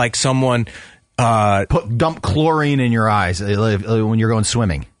 honestly, like someone... dump chlorine in your eyes when you're going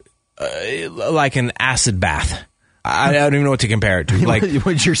swimming. Like an acid bath. I don't even know what to compare it to. Like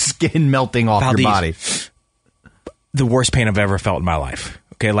with your skin melting off your body. The worst pain I've ever felt in my life.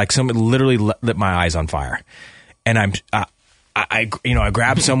 Okay, like someone literally lit my eyes on fire, and I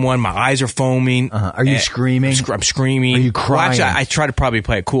grab someone. My eyes are foaming. Are you screaming? I'm screaming. Are you crying? Well, actually, I try to probably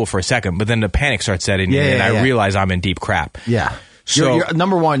play it cool for a second, but then the panic starts setting in, and I realize I'm in deep crap. Yeah. So you're,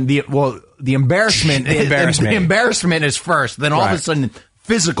 number one, the embarrassment. The embarrassment is first. Then all of a sudden,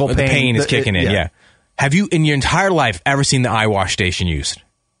 physical pain. The pain is kicking in. Yeah. Have you, in your entire life, ever seen the eye wash station used?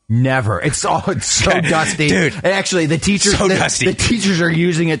 Never. It's so dusty, dude. Actually, the teachers the teachers are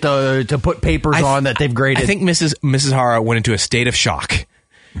using it to put papers on that they've graded. I think Mrs. Hara went into a state of shock.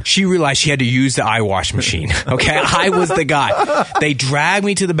 She realized she had to use the eye wash machine. Okay, I was the guy. They dragged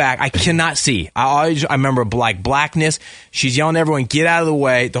me to the back. I cannot see. I remember blackness. She's yelling at everyone, "Get out of the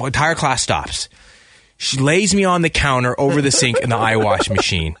way!" The entire class stops. She lays me on the counter over the sink in the eye wash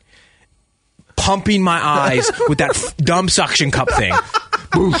machine, pumping my eyes with that dumb suction cup thing.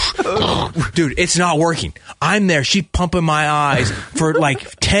 Dude, it's not working. I'm there. She's pumping my eyes for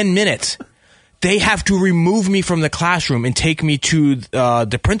like 10 minutes. They have to remove me from the classroom and take me to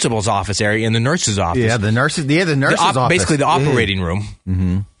the principal's office area and the nurse's office. Yeah, the nurse's office. Basically the operating room.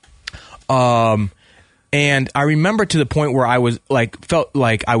 Mm-hmm. And I remember to the point where I was felt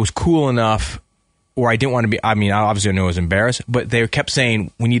like I was cool enough or I didn't want to be, I mean, obviously I knew I was embarrassed, but they kept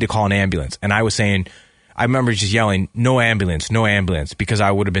saying, we need to call an ambulance. And I was saying, I remember just yelling, no ambulance, because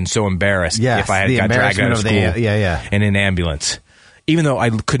I would have been so embarrassed if I had got dragged out of school in an ambulance. Even though I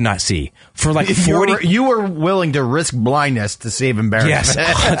could not see. For like 40... You were willing to risk blindness to save embarrassment.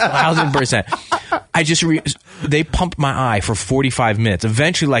 Yes, 1,000%. They pumped my eye for 45 minutes.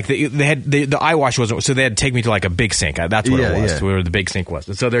 Eventually, like they had the eye wash wasn't, so they had to take me to like a big sink. That's what it was, where the big sink was.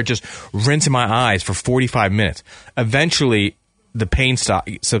 And so they're just rinsing my eyes for 45 minutes. Eventually, the pain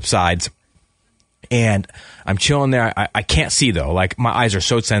subsides. And I'm chilling there. I can't see though. Like my eyes are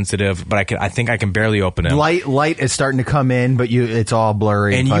so sensitive, but I think I can barely open them. Light is starting to come in, but it's all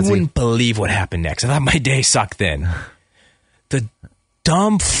blurry. And fuzzy. You wouldn't believe what happened next. I thought my day sucked then. The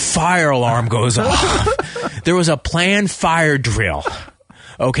dumb fire alarm goes off. There was a planned fire drill.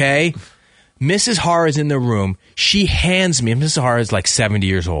 Okay? Mrs. Hara is in the room. She hands me, Mrs. Hara is like 70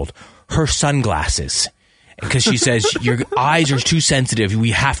 years old, her sunglasses. Because she says, your eyes are too sensitive. We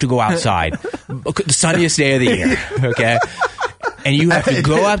have to go outside. The sunniest day of the year. Okay? And you have to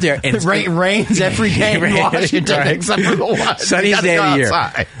go out there and it rains every day in Washington, right. except for the one. Sunniest day of the year.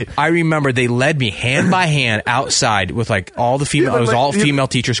 I remember they led me hand by hand outside with like all the female. It was all female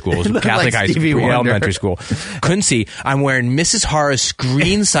teacher school. It was Catholic high school, elementary school. Couldn't see. I'm wearing Mrs. Hara's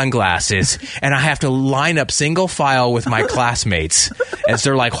green sunglasses, and I have to line up single file with my classmates as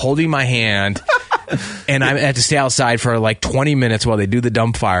they're like holding my hand. And I had to stay outside for like 20 minutes while they do the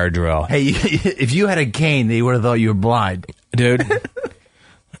dumb fire drill. Hey, if you had a cane, they would have thought you were blind. Dude,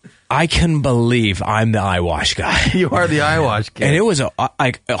 I can believe I'm the eyewash guy. You are the eyewash kid. And it was a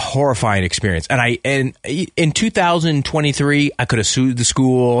horrifying experience. And in 2023, I could have sued the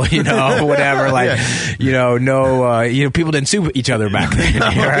school, whatever. Like, people didn't sue each other back then.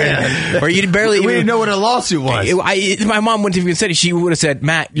 Right? Or you barely. We didn't know what a lawsuit was. My mom wouldn't have even said it. She would have said,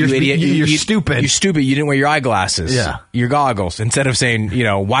 Matt, you idiot. You're stupid. You're stupid. You didn't wear your eyeglasses. Yeah. Your goggles. Instead of saying,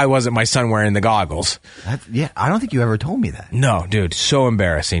 why wasn't my son wearing the goggles? I don't think you ever told me that. No, dude. So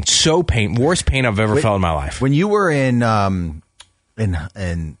embarrassing. So worst pain I've ever felt in my life. When you were in I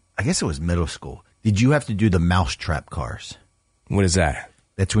guess it was middle school, did you have to do the mousetrap cars? What is that?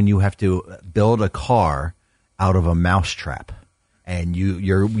 That's when you have to build a car out of a mousetrap, and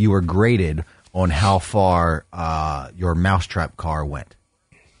you were graded on how far your mousetrap car went.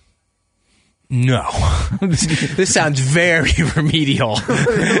 No. This sounds very remedial.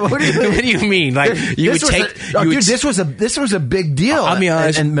 What do you mean? Like this was a big deal. I'll be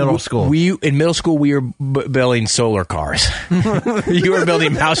honest. In middle school, in middle school we were building solar cars. You were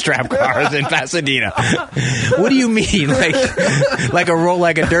building mousetrap cars in Pasadena. What do you mean? Like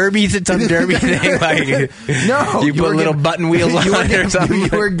a derby, some derby thing? Like no, you put little button wheels on it or something. You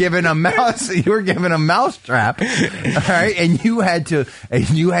were given a mousetrap, all right, and you had to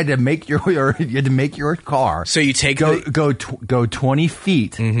make your car. So you take go 20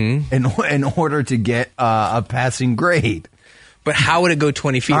 feet in order to get a passing grade. But how would it go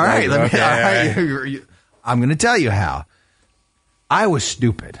 20 feet? All right, I'm going to tell you how. I was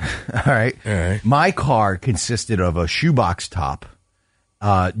stupid. All right. My car consisted of a shoebox top,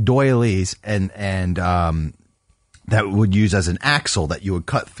 doilies, and that would use as an axle that you would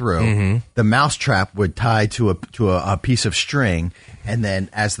cut through. The mousetrap would tie to a piece of string, and then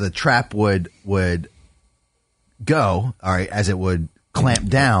as the trap would go, all right, as it would clamp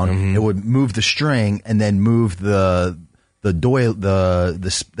down, it would move the string and then move the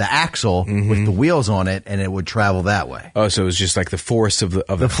axle with the wheels on it, and it would travel that way. Oh, so it was just like the force of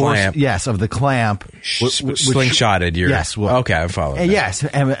the clamp. Yes, of the clamp. Slingshotted your. Yes. Well, okay, I'm following. And yes,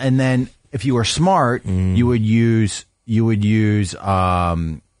 and then if you were smart, you would use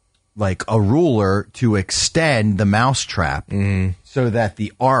like a ruler to extend the mousetrap so that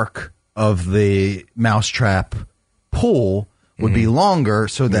the arc of the mousetrap pull would be longer,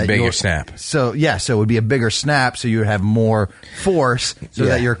 so that bigger snap. So it would be a bigger snap, so you would have more force, so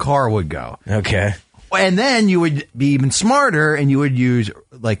that your car would go. Okay. And then you would be even smarter, and you would use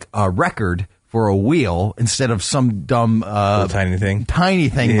like a record for a wheel instead of some dumb tiny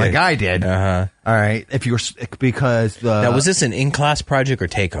thing like I did. All right, because now, was this an in-class project or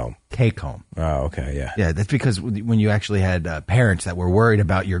take-home? Take-home. Oh, okay, yeah. That's because when you actually had parents that were worried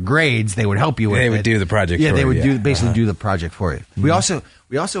about your grades, they would help you with it. They would do the project. Yeah, they would do the project for you. We also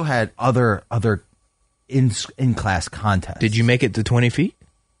had other in-class contests. Did you make it to 20 feet?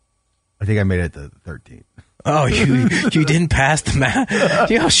 I think I made it to 13. Oh, you didn't pass the math.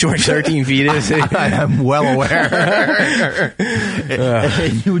 Do you know how short 13 feet is? I am well aware.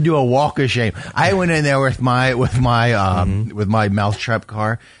 You would do a walk of shame. I went in there with my mousetrap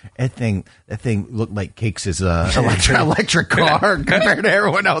car. That thing looked like Cakes' electric car compared to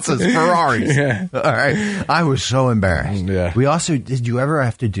everyone else's Ferraris. Yeah. All right, I was so embarrassed. Yeah. We also did. You ever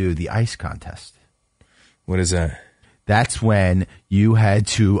have to do the ice contest? What is that? That's when you had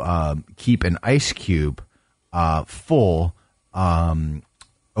to keep an ice cube full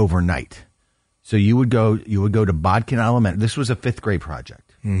overnight. So you would go to Bodkin Elementary. This was a 5th grade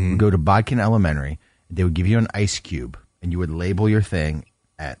project. You would go to Bodkin Elementary. They would give you an ice cube, and you would label your thing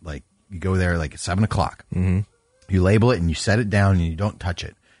at you go there at 7:00. You label it and you set it down and you don't touch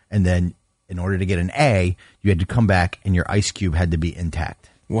it. And then in order to get an A, you had to come back and your ice cube had to be intact.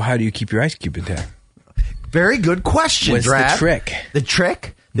 Well, how do you keep your ice cube intact? Very good question, What's Drab. the trick?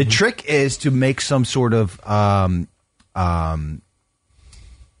 The trick is to make some sort of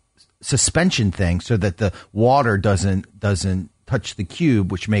suspension thing so that the water doesn't touch the cube,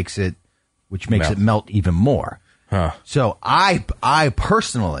 which makes it melt even more. Huh. So I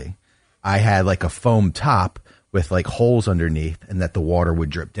personally had like a foam top with like holes underneath, and that the water would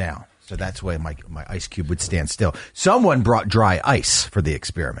drip down. So that's why my ice cube would stand still. Someone brought dry ice for the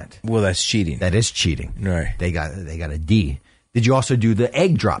experiment. Well, that's cheating. That is cheating. Right. They got a D. Did you also do the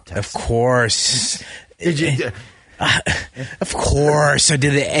egg drop test? Of course. Did you? Of course, I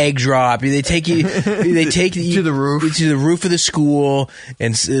did the egg drop. They take you to the roof, to the roof of the school,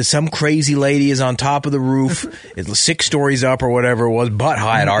 and some crazy lady is on top of the roof, it's 6 stories up or whatever it was, butt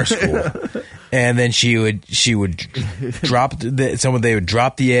high at our school. And then she would drop they would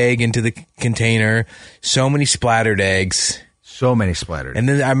drop the egg into the container. So many splattered eggs. So many splattered. And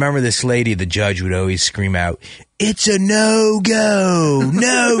then I remember this lady, the judge, would always scream out, "It's a no-go,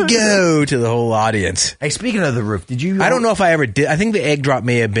 no-go," to the whole audience. Hey, speaking of the roof, did you... I don't know if I ever did. I think the egg drop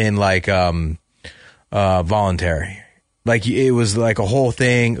may have been like voluntary. Like it was like a whole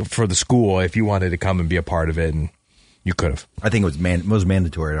thing for the school if you wanted to come and be a part of it, and you could have. I think it was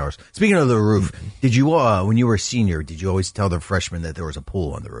mandatory at ours. Speaking of the roof, did you, when you were a senior, did you always tell the freshmen that there was a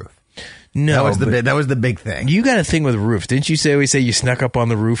pool on the roof? No, that was the big thing. You got a thing with roofs, didn't you? Always say you snuck up on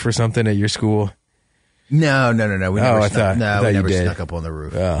the roof or something at your school. No. We never you did. snuck up on the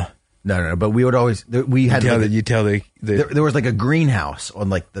roof. No. But we would always we had there was like a greenhouse on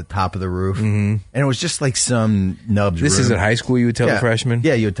like the top of the roof, and it was just like some nubs. This room. is in high school. You would tell the freshmen.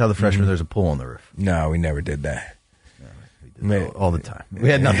 Yeah, you would tell the freshmen there's a pool on the roof. No, we never did that. All the time. We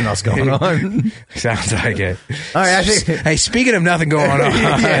had nothing else going on. Sounds like it. All right, actually, hey, speaking of nothing going on, we're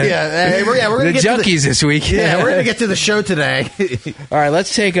gonna the get junkies this week. Yeah, we're gonna get to the show today. All right,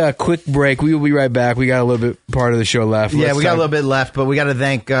 let's take a quick break. We will be right back. We got a little bit part of the show left. We got a little bit left, but we got to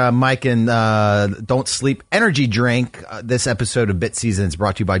thank Mike and Don't Sleep Energy Drink. This episode of Bit Season is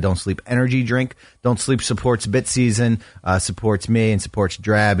brought to you by Don't Sleep Energy Drink. Don't Sleep supports Bit Season, supports me, and supports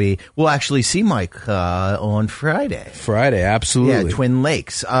Drabby. We'll actually see Mike on Friday. Absolutely. Yeah, Twin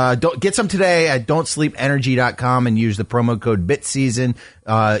Lakes. Get some today at don'tsleepenergy.com and use the promo code BITSEASON.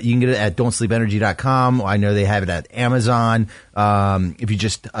 You can get it at don'tsleepenergy.com. I know they have it at Amazon. If you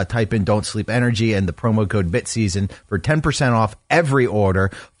just type in Don't Sleep Energy and the promo code BITSEASON for 10% off every order.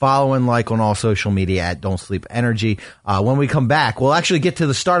 Follow and like on all social media at Don't Sleep Energy. When we come back, we'll actually get to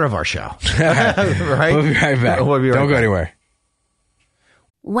the start of our show. Right? We'll be right back. Don't go anywhere.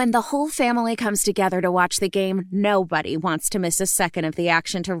 When the whole family comes together to watch the game, nobody wants to miss a second of the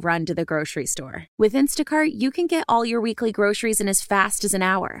action to run to the grocery store. With Instacart, you can get all your weekly groceries in as fast as an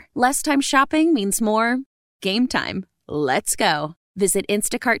hour. Less time shopping means more game time. Let's go. Visit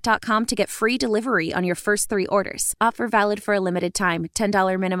instacart.com to get free delivery on your first 3 orders. Offer valid for a limited time.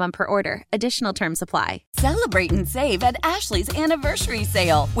 $10 minimum per order. Additional terms apply. Celebrate and save at Ashley's Anniversary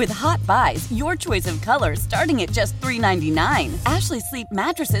Sale. With Hot Buys, your choice of colors starting at just $3.99. Ashley Sleep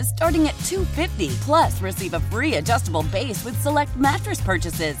mattresses starting at $2.50. Plus, receive a free adjustable base with select mattress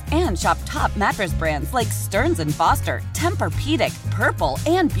purchases. And shop top mattress brands like Stearns & Foster, Tempur-Pedic, Purple,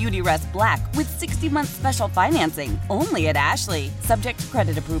 and Beautyrest Black with 60-month special financing. Only at Ashley. Subject to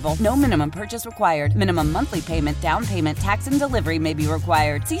credit approval. No minimum purchase required. Minimum monthly payment, down payment, tax, and delivery may be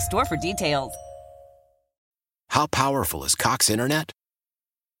required. See store for details. How powerful is Cox Internet?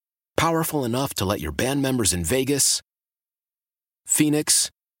 Powerful enough to let your band members in Vegas, Phoenix,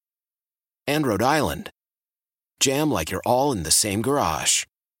 and Rhode Island jam like you're all in the same garage.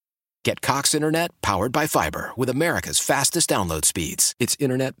 Get Cox Internet powered by fiber with America's fastest download speeds. It's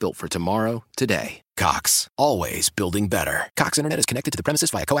internet built for tomorrow, today. Cox, always building better. Cox Internet is connected to the premises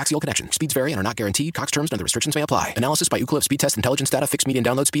via coaxial connection. Speeds vary and are not guaranteed. Cox terms and other restrictions may apply. Analysis by Ookla of Speed Test Intelligence Data. Fixed median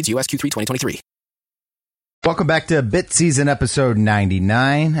download speeds. US Q3 2023. Welcome back to Bit Season episode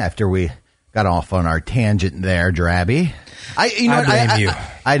 99. After we got off on our tangent there, Drabby. I blame you.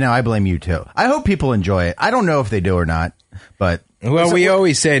 I know, I blame you too. I hope people enjoy it. I don't know if they do or not, but... Well, we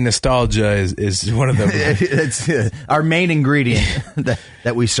always say nostalgia is one of the... it's our main ingredient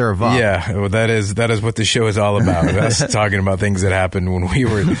that we serve up. Yeah, well, that is what the show is all about. Us talking about things that happened when we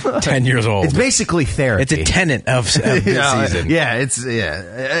were 10 years old. It's basically therapy. It's a tenet of Bit Season. Yeah,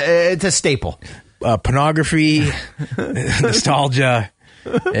 it's a staple. Pornography, nostalgia,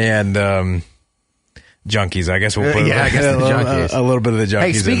 and junkies. I guess we'll put a little bit of the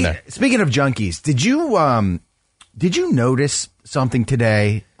junkies in there. Speaking of junkies, did you notice something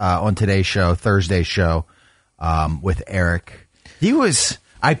today on today's show, Thursday's show, with Eric?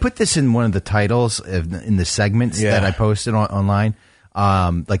 I put this in one of the titles in the segments that I posted online,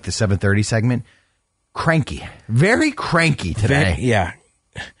 like the 7:30 segment. Cranky, very cranky today.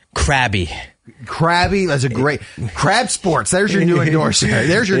 Crabby, that's a great Crab Sports. There's your new endorsement.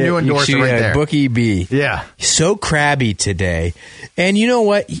 There's your new endorsement right there. Bookie B. Yeah. So crabby today. And you know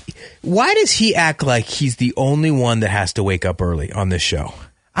what? Why does he act like he's the only one that has to wake up early on this show?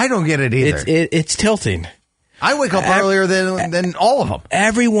 I don't get it either. It's tilting. I wake up earlier than all of them.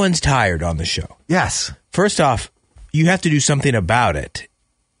 Everyone's tired on the show. Yes. First off, you have to do something about it.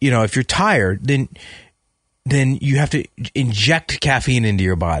 You know, if you're tired, then then you have to inject caffeine into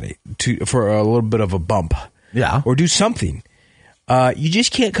your body for a little bit of a bump. Yeah. Or do something. You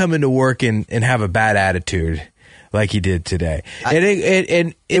just can't come into work and have a bad attitude like he did today. I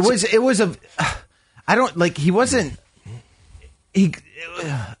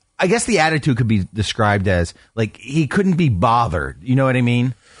guess the attitude could be described as like he couldn't be bothered. You know what I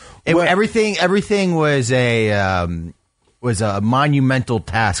mean? Everything was a monumental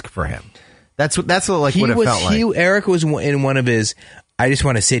task for him. That's what it felt like. Eric was in one of his I just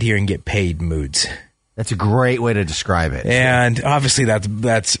want to sit here and get paid moods. That's a great way to describe it. And obviously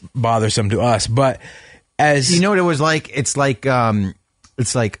that's bothersome to us, but as you know what it was like, it's like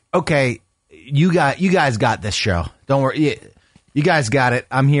okay, you guys got this show. Don't worry. You guys got it.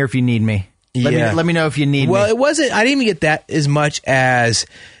 I'm here if you need me. Let me know if you need me. Well, it wasn't I didn't even get that as much as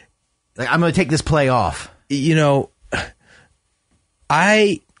like I'm going to take this play off. You know,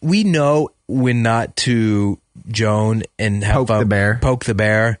 we know when not to Joan and have poke the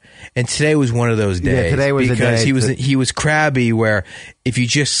bear, and today was one of those days. Yeah, today was because he was crabby. Where if you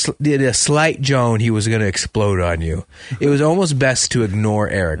just did a slight Joan, he was going to explode on you. It was almost best to ignore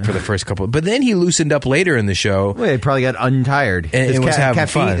Eric for the first couple, but then he loosened up later in the show. Well, he probably got untired and was having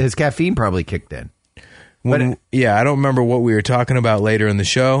fun. His caffeine probably kicked in. I don't remember what we were talking about later in the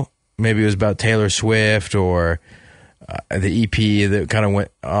show. Maybe it was about Taylor Swift or the EP that kind of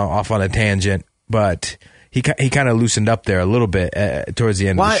went off on a tangent, but he kind of loosened up there a little bit towards the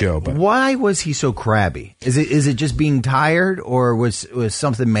end of the show. But why was he so crabby? Is it just being tired, or was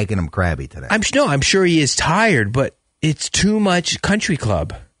something making him crabby today? I'm sure he is tired, but it's too much country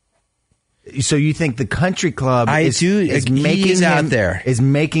club. So you think the country club is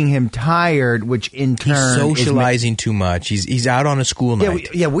making him tired, which in turn he's socializing too much. He's out on a school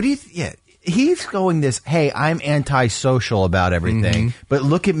night. Yeah. What do you? He's going this. Hey, I'm antisocial about everything, but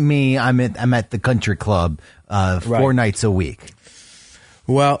look at me. I'm at the country club 4 nights a week.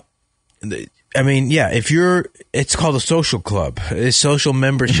 Well, I mean, yeah. It's called a social club. It's social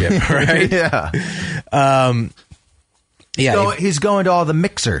membership, right? Yeah. He's going to all the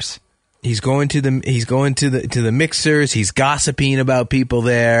mixers. He's going to the mixers. He's gossiping about people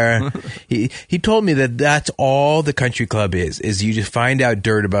there. He told me that's all the country club is you just find out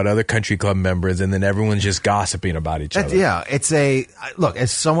dirt about other country club members, and then everyone's just gossiping about each other. Yeah, look, as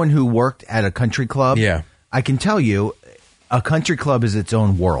someone who worked at a country club, I can tell you, a country club is its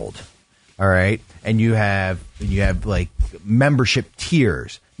own world. All right, and you have like membership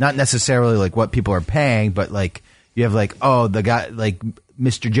tiers, not necessarily like what people are paying, but like you have like the guy like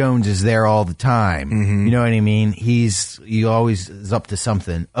Mr. Jones is there all the time. You know what I mean? He always is up to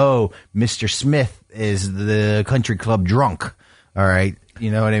something. Oh, Mr. Smith is the country club drunk. All right. You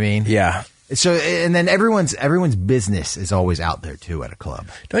know what I mean? Yeah. So, and then everyone's business is always out there too at a club.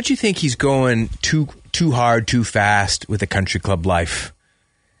 Don't you think he's going too hard, too fast with the country club life?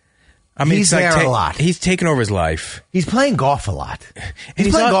 I mean, he's there a lot. He's taken over his life. He's playing golf a lot. He's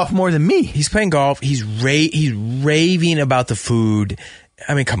playing golf more than me. He's playing golf. He's raving about the food.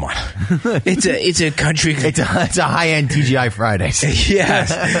 I mean, come on. It's a country. It's a high-end TGI Fridays.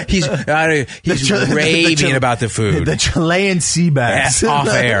 Yes. He's raving about the food. The Chilean sea bass. Off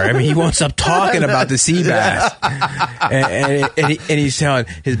air. I mean, he won't stop talking about the sea bass. And he's telling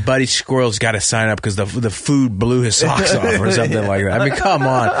his buddy Squirrel's got to sign up because the food blew his socks off or something like that. I mean, come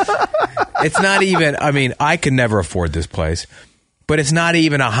on. It's not even, I mean, I could never afford this place. But it's not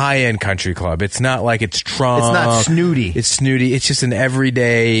even a high-end country club. It's not like it's Trump. It's not snooty. It's snooty. It's just an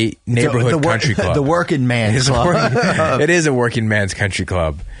everyday neighborhood country club. The working man's club. It is a working man's country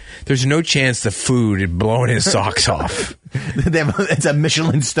club. There's no chance the food is blowing his socks off. It's a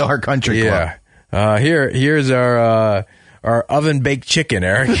Michelin star country club. Yeah. Here's our oven-baked chicken,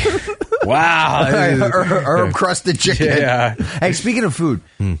 Eric. Wow. Herb-crusted chicken. Yeah. Hey, speaking of food,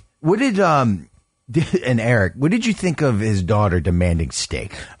 what did... And Eric, what did you think of his daughter demanding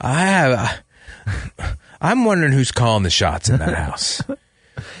steak? I'm wondering who's calling the shots in that house.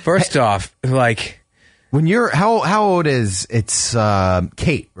 First off, like when you're how old is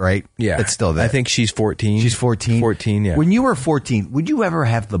Kate, right? Yeah, that's still there. I think she's 14. She's 14. 14. Yeah. When you were 14, would you ever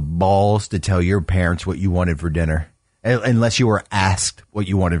have the balls to tell your parents what you wanted for dinner? Unless you were asked what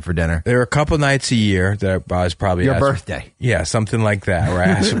you wanted for dinner. There are a couple nights a year that I was probably your asked. Birthday. Yeah, something like that. Where I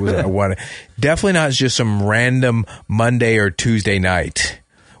asked what I wanted. Definitely not just some random Monday or Tuesday night.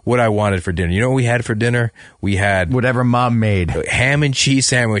 What I wanted for dinner. You know what we had for dinner? We had whatever mom made. Ham and cheese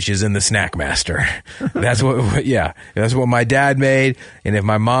sandwiches in the Snack Master. That's what. Yeah, that's what my dad made. And if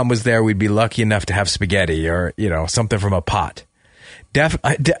my mom was there, we'd be lucky enough to have spaghetti or something from a pot.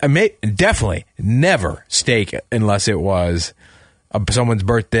 Definitely never steak unless it was someone's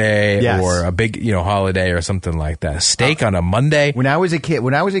birthday Yes. or a big, holiday or something like that. Steak on a Monday. When I was a kid,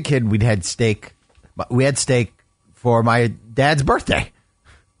 we'd had steak. We had steak for my dad's birthday.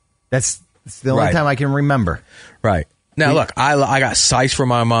 That's the only Right. time I can remember. Right. Now, look, I got size for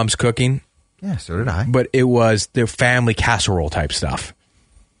my mom's cooking, Yeah, so did I. but it was the family casserole type stuff.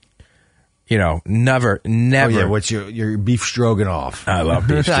 Never. Oh yeah, what's your beef stroganoff? I love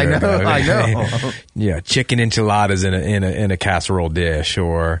beef I stroganoff. know. Yeah, chicken enchiladas in a casserole dish,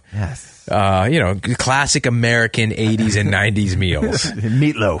 or Yes. classic American 80s and 90s meals.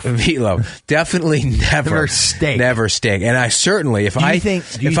 Meatloaf. Definitely never steak. Never steak. And I certainly, if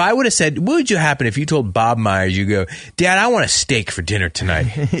I would have said, what would you happen if you told Bob Myers, you go, Dad, I want a steak for dinner tonight.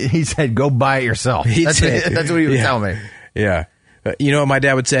 He said, "Go buy it yourself." That's what he would tell me. Yeah. You know what my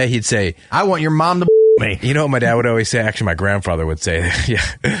dad would say? He'd say, "I want your mom to me." You know what my dad would always say? Actually, my grandfather would say, yeah.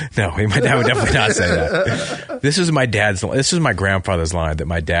 No, my dad would definitely not say that. This is my grandfather's line that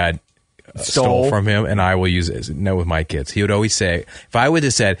my dad stole from him, and I will use it with my kids. He would always say, if I would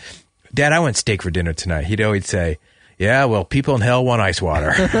have said, Dad, I want steak for dinner tonight, he'd always say, yeah, well, people in hell want ice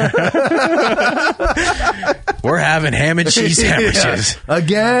water. We're having ham and cheese sandwiches. Yeah.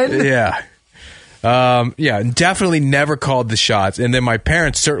 Again? Yeah. Definitely never called the shots. And then my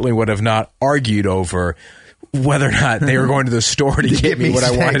parents certainly would have not argued over whether or not they were going to the store to get me what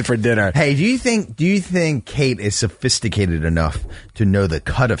I wanted for dinner. Hey, do you think Kate is sophisticated enough to know the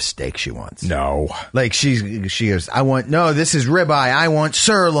cut of steak she wants? No. Like she goes, this is ribeye, I want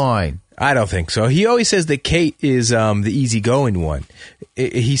sirloin. I don't think so. He always says that Kate is the easygoing one.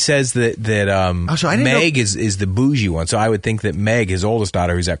 He says that Meg is the bougie one. So I would think that Meg, his oldest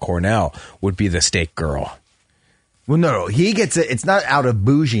daughter, who's at Cornell, would be the steak girl. Well, no, he gets it. It's not out of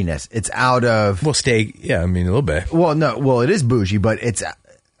bouginess. It's out of steak. Yeah, I mean a little bit. Well, no, it is bougie, but it's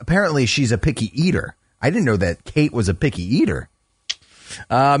apparently she's a picky eater. I didn't know that Kate was a picky eater.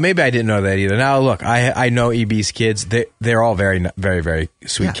 Maybe I didn't know that either. Now, look, I know EB's kids. They're all very, very, very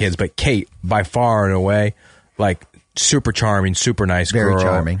sweet kids. But Kate, by far and away, like super charming, super nice girl.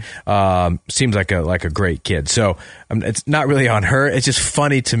 Very charming. Seems like a great kid. So it's not really on her. It's just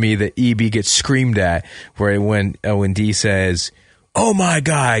funny to me that EB gets screamed at when Dee says, "Oh my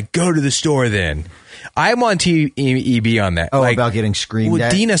God, go to the store then." I'm on EB on that. Oh, about getting screamed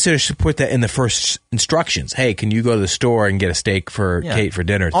at? Dee necessarily should put that in the first instructions. Hey, can you go to the store and get a steak for Kate for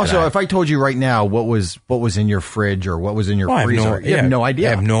dinner tonight? Also, if I told you right now what was in your fridge or what was in your freezer, you have no idea.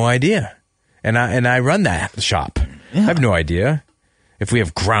 I have no idea. And I run that shop. Yeah. I have no idea if we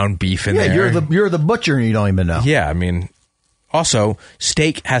have ground beef in there. You're the butcher and you don't even know. Yeah, I mean, also,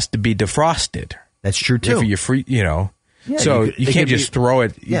 steak has to be defrosted. That's true, too. If you're free, Yeah, so you can't just throw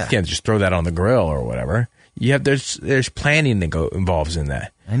it. You can't just throw that on the grill or whatever. There's planning that involves in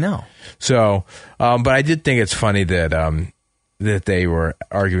that. I know. So, but I did think it's funny that that they were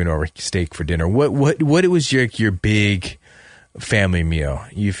arguing over steak for dinner. What was your big family meal?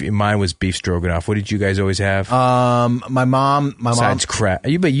 Mine was beef stroganoff. What did you guys always have? My mom. Besides crab.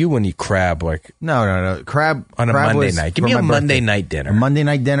 But you wouldn't eat crab No. Crab on a Monday night. Give me a Monday night dinner. A Monday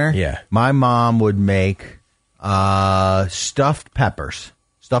night dinner? Yeah. My mom would make stuffed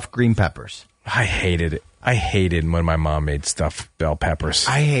green peppers. I hated it. I hated when my mom made stuffed bell peppers.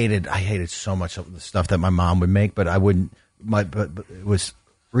 I hated so much of the stuff that my mom would make, but I wouldn't. But it was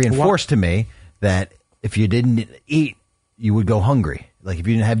reinforced to me that if you didn't eat, you would go hungry. Like if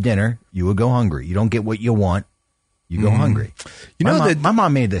you didn't have dinner, you would go hungry. You don't get what you want, you go hungry. My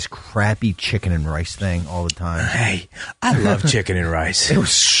mom made this crappy chicken and rice thing all the time. Hey, I love chicken and rice. It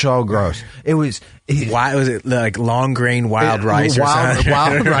was so gross. Why was it like long grain wild rice or something?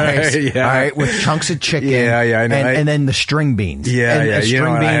 Wild rice, yeah. All right, with chunks of chicken. Yeah, I know. And then the string beans.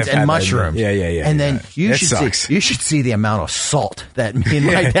 String beans and mushrooms. Yeah. And then you should see the amount of salt that me and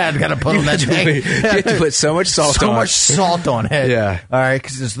my dad got to put on that thing. You have to put so much salt on it. So much salt on it. Yeah. All right,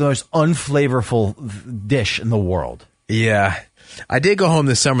 because it's the most unflavorful dish in the world. Yeah. I did go home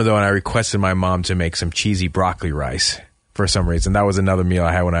this summer, though, and I requested my mom to make some cheesy broccoli rice for some reason. That was another meal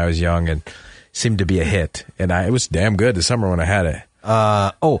I had when I was young and seemed to be a hit. And it was damn good this summer when I had it.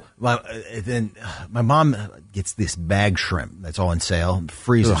 Then my mom gets this bag shrimp that's all on sale,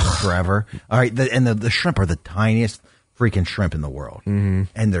 freezes them forever. All right, the shrimp are the tiniest freaking shrimp in the world. Mm-hmm.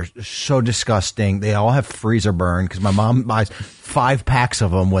 And they're so disgusting. They all have freezer burn because my mom buys 5 packs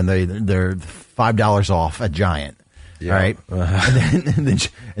of them when they're $5 off at Giant. Yeah. All right, and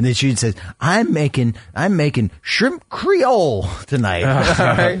then she says, "I'm making shrimp Creole tonight."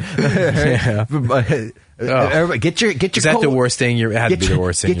 All right? Everybody, get your. Is that the worst thing? It had to be the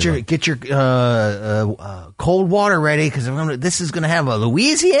worst thing. Get your cold water ready because this is going to have a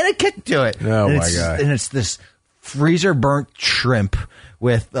Louisiana kick to it. Oh my God! And it's this freezer burnt shrimp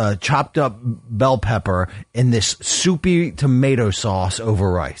with chopped up bell pepper in this soupy tomato sauce over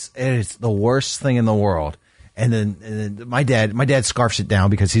rice. And it's the worst thing in the world. And then my dad scarfs it down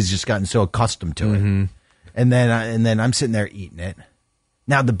because he's just gotten so accustomed to it. And then I'm sitting there eating it.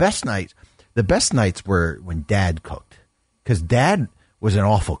 Now the best nights were when Dad cooked, because Dad was an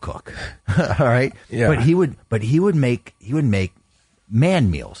awful cook. All right, yeah. But he would make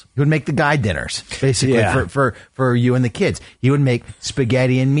man meals. He would make the guy dinners basically for you and the kids. He would make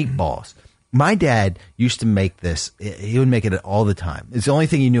spaghetti and meatballs. My dad used to make this. He would make it all the time. It's the only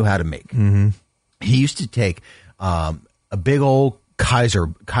thing he knew how to make. Mm-hmm. He used to take a big old Kaiser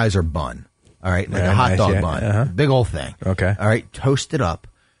bun. All right, like a hot dog bun, big old thing. Okay. All right, toast it up,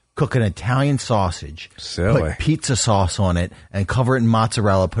 cook an Italian sausage, put pizza sauce on it, and cover it in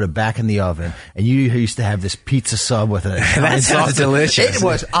mozzarella. Put it back in the oven, and you used to have this pizza sub with an Italian that sounds sausage. delicious. It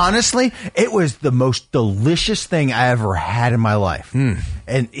was honestly, it was the most delicious thing I ever had in my life.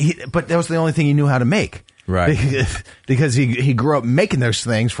 But that was the only thing he knew how to make. Right. Because he grew up making those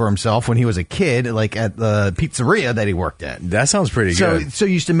things for himself when he was a kid, like at the pizzeria that he worked at. That sounds pretty good. So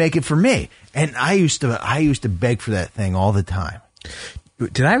he used to make it for me. And I used to beg for that thing all the time.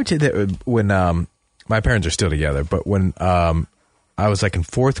 Did I ever tell you that when my parents are still together, but when I was like in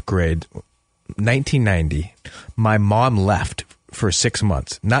 4th grade, 1990, my mom left for 6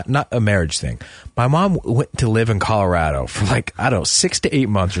 months. Not a marriage thing. My mom went to live in Colorado for 6 to 8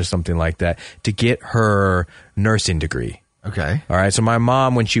 months or something like that to get her nursing degree. Okay. All right. So my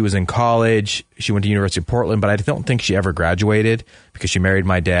mom, when she was in college, she went to University of Portland, but I don't think she ever graduated because she married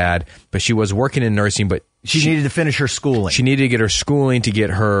my dad. But she was working in nursing, but she needed to finish her schooling. She needed to get her schooling to get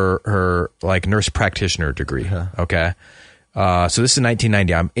her like nurse practitioner degree. Okay. So this is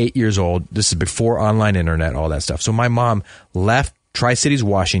 1990. I'm 8 years old. This is before online internet, all that stuff. So my mom left Tri-Cities,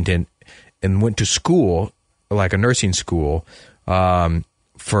 Washington, and went to school, like a nursing school,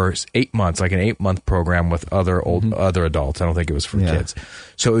 for 8 months, like an 8-month program with other adults. I don't think it was for kids.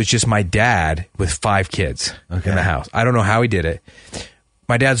 So it was just my dad with 5 kids in the house. I don't know how he did it.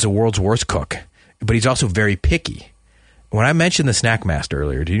 My dad's the world's worst cook, but he's also very picky. When I mentioned the Snack Master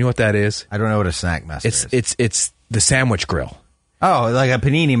earlier, do you know what that is? I don't know what a Snack Master is. It's the sandwich grill. Oh, like a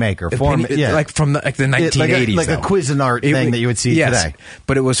panini maker. Like from the 1980s. Like a Cuisinart thing that you would see today.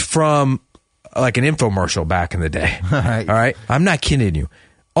 But it was from like an infomercial back in the day. All right. I'm not kidding you.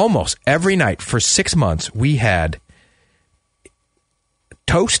 Almost every night for 6 months, we had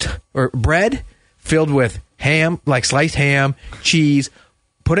toast or bread filled with ham, like sliced ham, cheese,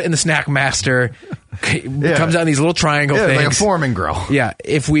 put it in the Snack Master. It comes out in these little triangle things. Like a Foreman grill. Yeah.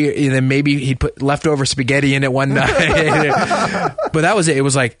 Then maybe he'd put leftover spaghetti in it one night. But that was it. It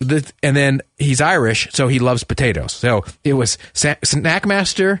was like, and then he's Irish, so he loves potatoes. So it was Snack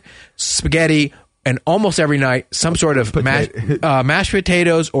Master, spaghetti, and almost every night, some sort of mashed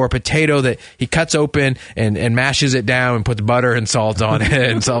potatoes or a potato that he cuts open and mashes it down and puts butter and salt on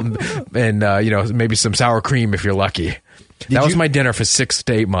it and maybe some sour cream if you're lucky. That was my dinner for 6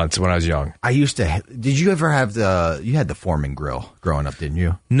 to 8 months when I was young. I used to. Did you ever have you had the Foreman grill growing up, didn't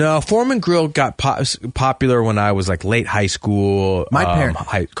you? No, Foreman grill got popular when I was like late high school,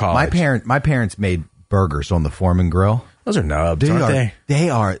 college. My parents made burgers on the Foreman grill. Those are nubs, aren't they?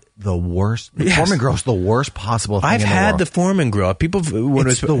 They are the worst. The Foreman grill is the worst possible thing I've in the had world. the Foreman grill. People,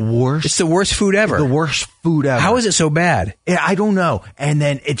 it's the worst. It's the worst food ever. The worst food ever. How is it so bad? I don't know. And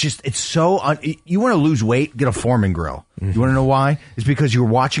then it's so. You want to lose weight? Get a Foreman grill. Mm-hmm. You want to know why? It's because you're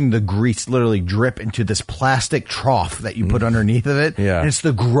watching the grease literally drip into this plastic trough that you put underneath of it. Yeah. And it's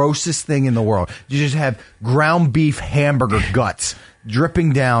the grossest thing in the world. You just have ground beef hamburger guts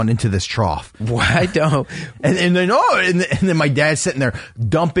dripping down into this trough. Why don't? And then my dad's sitting there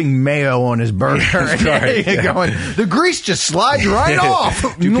dumping mayo on his burger. Going, the grease just slides right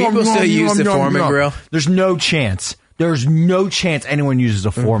off. Do people still use the Foreman grill? There's no chance. There's no chance anyone uses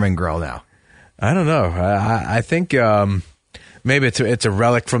a Foreman grill now. I don't know. I think maybe it's a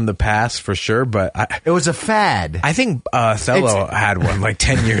relic from the past for sure, but it was a fad. I think Othello had one like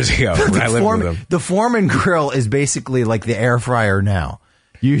 10 years ago when I lived with him. The Foreman grill is basically like the air fryer now.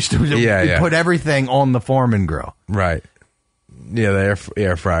 You used to put everything on the Foreman grill. Right. Yeah, the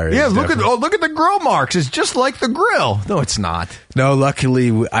air fryer. Yeah, look at the grill marks. It's just like the grill. No, it's not. No,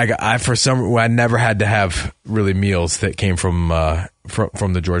 luckily I never had to have really meals that came from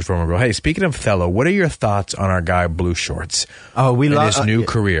the George Foreman grill. Hey, speaking of Othello, what are your thoughts on our guy Blue Shorts? Oh, we love his new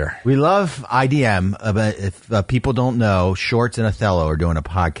career. We love IDM, but if people don't know, Shorts and Othello are doing a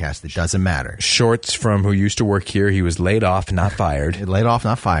podcast. It doesn't matter. Shorts who used to work here. He was laid off, not fired. Laid off,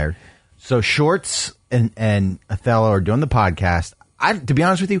 not fired. So Shorts and Othello are doing the podcast. To be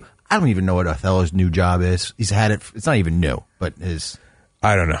honest with you, I don't even know what Othello's new job is. He's had it. It's not even new, but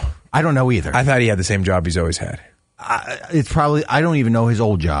I don't know. I don't know either. I thought he had the same job he's always had. It's probably. I don't even know his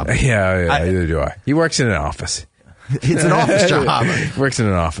old job. Yeah, neither do I. He works in an office. It's an office job. Works in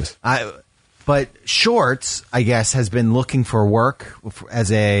an office. But Shorts, I guess, has been looking for work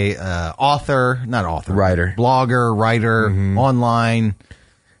as a writer, blogger, online.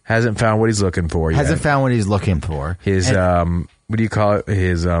 Hasn't found what he's looking for yet. Hasn't found what he's looking for. His what do you call it?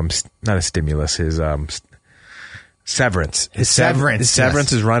 His not a stimulus. His severance. His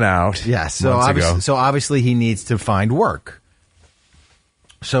severance has run out. Yes. So obviously he needs to find work.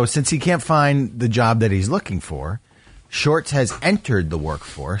 So since he can't find the job that he's looking for, Shorts has entered the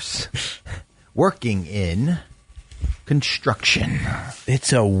workforce, working in construction.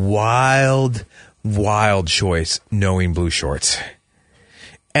 It's a wild, wild choice, knowing Blue Shorts.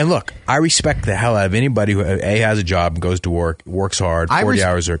 And look, I respect the hell out of anybody who has a job and goes to work, works hard, 40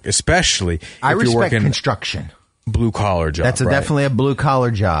 hours a week, especially if you're working construction. Blue collar job. That's definitely a blue collar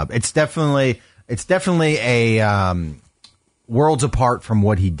job. It's definitely a worlds apart from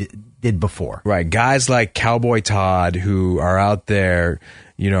what he did before. Right. Guys like Cowboy Todd who are out there,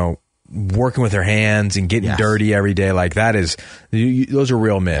 working with their hands and getting dirty every day. Like that is, those are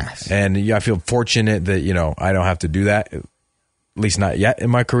real men. Yes. And I feel fortunate that, I don't have to do that. At least not yet in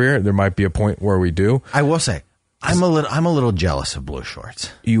my career. There might be a point where we do. I will say, I'm a little jealous of Blue Shorts.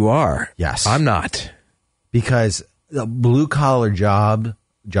 You are? Yes. I'm not. Because the blue collar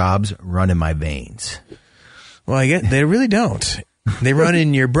jobs run in my veins. Well, they really don't. They run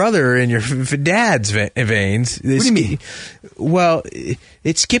in your brother and your dad's veins. What do you mean? Well,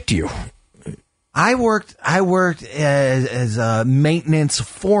 it skipped you. I worked as a maintenance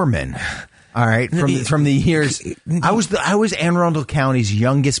foreman. All right, from the years, I was Anne Arundel County's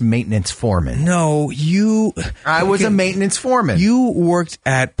youngest maintenance foreman. No, I was a maintenance foreman. You worked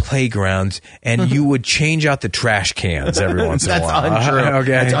at playgrounds and you would change out the trash cans every once in a while. That's untrue.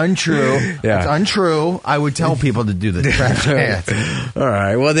 Okay, that's untrue. Yeah. That's untrue. I would tell people to do the trash cans. All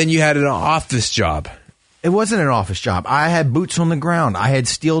right. Well, then you had an office job. It wasn't an office job. I had boots on the ground. I had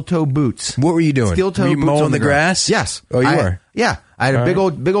steel toe boots. What were you doing? Steel toe boots mowing on the grass? Yes. Oh, you were? Yeah. I had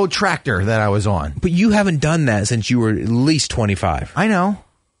a big old tractor that I was on. But you haven't done that since you were at least 25. I know.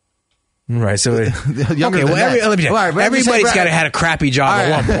 Right. So, younger than that. Let me tell you, everybody's got to have a crappy job at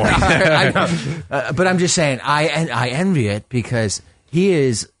one point. I know. But I'm just saying, I envy it because he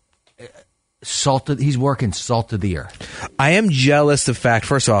is salted. He's working salt of the earth. I am jealous of the fact,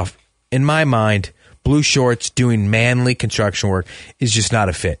 first off, in my mind, Blue Shorts doing manly construction work is just not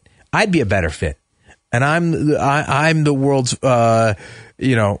a fit. I'd be a better fit. And I'm the world's, no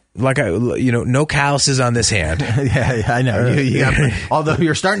calluses on this hand. yeah, I know. Although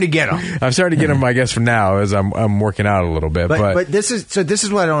you're starting to get them. I'm starting to get them, I guess, for now as I'm working out a little bit. But this is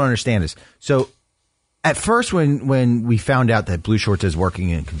what I don't understand is, so at first when we found out that Blue Shorts is working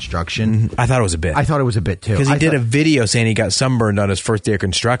in construction, I thought it was a bit. I thought it was a bit too. Because he did a video saying he got sunburned on his first day of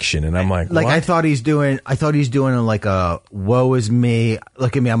construction, and I'm like, what? I thought he's doing like a woe is me,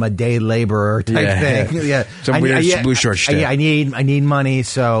 look at me, I'm a day laborer type thing. Yeah, some weird Blue Shorts shit. Yeah, I need money,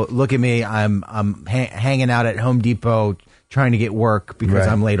 so look at me, I'm hanging out at Home Depot trying to get work because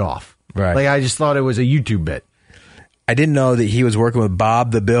I'm laid off. Right. Like I just thought it was a YouTube bit. I didn't know that he was working with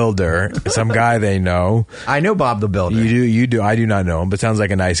Bob the Builder, some guy they know. I know Bob the Builder. You do. I do not know him, but sounds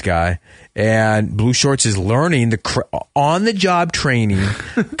like a nice guy. And Blue Shorts is learning on-the-job training.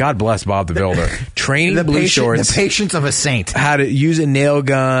 God bless Bob the Builder. Training Blue Shorts. The patience of a saint. How to use a nail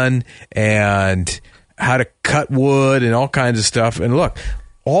gun and how to cut wood and all kinds of stuff. And look,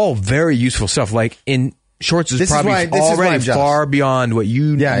 all very useful stuff. Like in Shorts is probably already far beyond what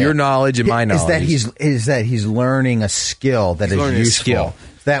your knowledge and my knowledge is that he's learning a skill that is useful.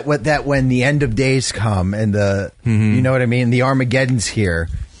 That when the end of days come and you know what I mean, the Armageddon's here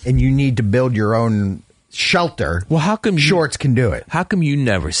and you need to build your own shelter. Well, how come Shorts can do it? How come you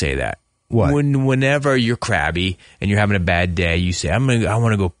never say that? What? Whenever you're crabby and you're having a bad day, you say, I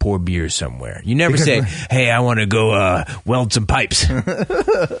want to go pour beer somewhere. You never say, hey, I want to go weld some pipes. That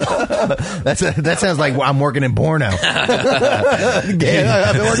sounds like I'm working in porno. I've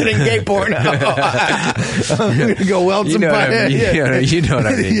been working in gay porno. I'm going to go weld some pipes. You know what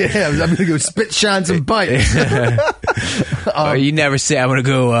I mean. Yeah, I'm going to go spit shine some pipes. You never say, I'm going to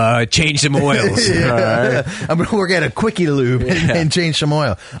go change some oils. Yeah. Right. I'm going to work at a Quickie Lube and change some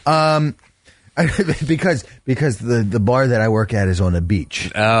oil. Because the bar that I work at is on a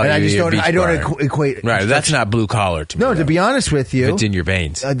beach. Oh, and I don't equate. Right, that's not blue collar to me. No, to be honest with you, it's in your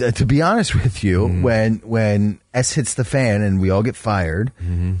veins. To be honest with you, when S hits the fan and we all get fired,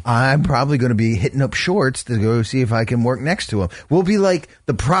 I'm probably going to be hitting up Shorts to go see if I can work next to him. We'll be like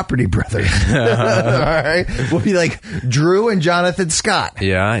the Property Brothers. All right. We'll be like Drew and Jonathan Scott.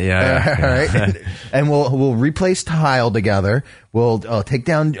 Yeah. All right. And we'll replace tile together. We'll take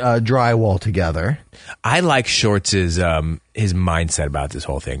down drywall together. I like Shorts' his mindset about this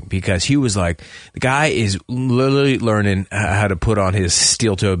whole thing, because he was like, the guy is literally learning how to put on his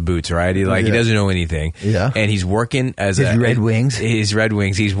steel-toed boots, right? He doesn't know anything. Yeah. And he's working as His Red Wings. His Red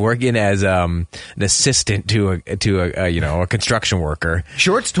Wings. He's working as an assistant to a construction worker.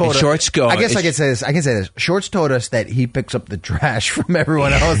 Shorts told us. I guess I can say this. Shorts told us that he picks up the trash from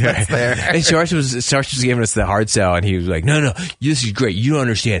everyone else that's there. And Shorts was giving us the hard sell, and he was like, no, this is great. You don't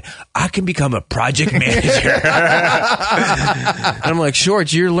understand. I can become a project manager. And I'm like,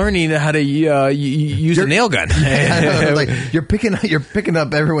 Shorts, you're learning how to use a nail gun. Like you're picking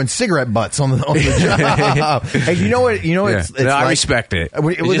up everyone's cigarette butts on the job. Hey, you know what? It's I like, respect it.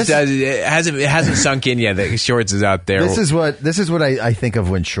 It hasn't sunk in yet that Shorts is out there. This is what I think of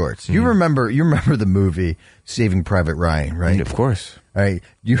when Shorts. You remember the movie Saving Private Ryan, right? Of course. All right,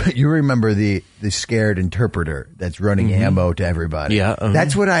 you remember the scared interpreter that's running ammo to everybody. Yeah,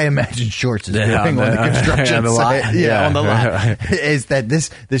 that's what I imagine Shorts is doing on the construction on the site. lot. Yeah, on the lot. Is that this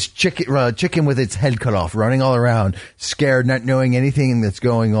chicken with its head cut off, running all around, scared, not knowing anything that's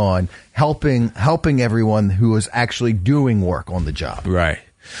going on, helping everyone who is actually doing work on the job. Right.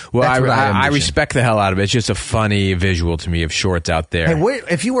 Well, I respect the hell out of it. It's just a funny visual to me of Shorts out there. Hey,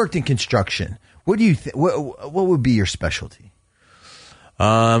 if you worked in construction, what do you think? What would be your specialty?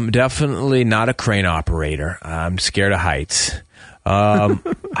 Definitely not a crane operator. I'm scared of heights.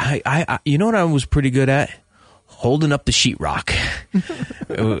 I you know what I was pretty good at? Holding up the sheetrock.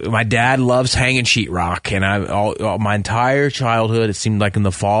 My dad loves hanging sheetrock, and my entire childhood, it seemed like in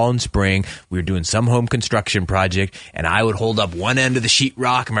the fall and spring, we were doing some home construction project, and I would hold up one end of the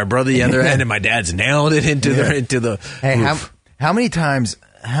sheetrock, and my brother the other end, and my dad's nailed it into the Hey, roof. how many times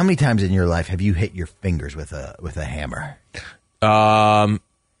in your life have you hit your fingers with a hammer?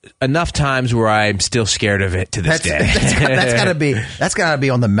 Enough times where I'm still scared of it to this day. That's gotta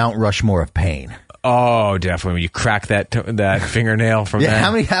be on the Mount Rushmore of pain. Oh, definitely. When you crack that fingernail from that.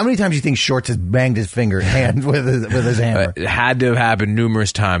 How many times do you think Shorts has banged his hand with his hammer? It had to have happened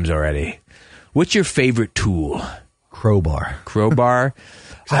numerous times already. What's your favorite tool? Crowbar.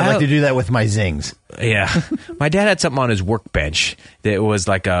 I like to do that with my zings. Yeah. My dad had something on his workbench that was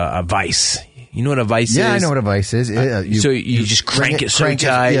like a vise. You know what a vise is? Yeah, I know what a vise is. You just crank it so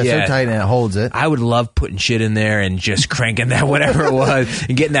tight. So tight and it holds it. I would love putting shit in there and just cranking that, whatever it was,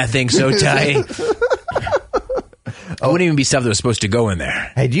 and getting that thing so tight. It wouldn't even be stuff that was supposed to go in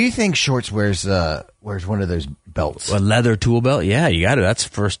there. Hey, do you think Shorts wears one of those belts? A leather tool belt? Yeah, you got to. That's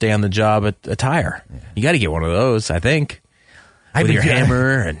first day on the job at a tire. Yeah. You got to get one of those, I think. With your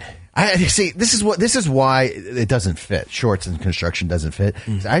hammer and... I see. This is why it doesn't fit. Shorts and construction doesn't fit.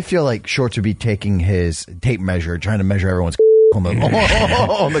 I feel like Shorts would be taking his tape measure, trying to measure everyone's on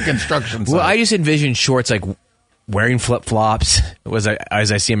the construction site. Well, I just envision Shorts like wearing flip-flops,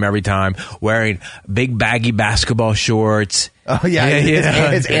 as I see him every time, wearing big baggy basketball shorts. Oh, yeah.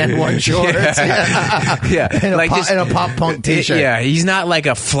 His and one shorts. Yeah. And a pop punk t-shirt. Yeah, he's not like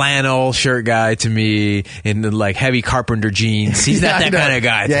a flannel shirt guy to me in the, like, heavy carpenter jeans. He's not that kind of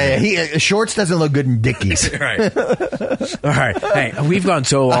guy. Yeah. Shorts doesn't look good in Dickies. Right. All right. Hey, we've gone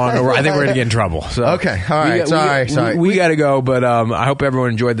so long. I think we're going to get in trouble. So okay. All right. Sorry. We got to go, but I hope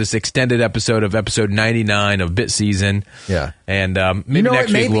everyone enjoyed this extended episode of episode 99 of Bit Season. Yeah. And maybe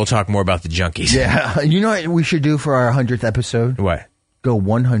next week we'll talk more about the junkies. Yeah. You know what we should do for our 100th episode? What? Go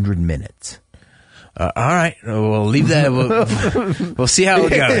 100 minutes. All right. We'll leave that. We'll see how it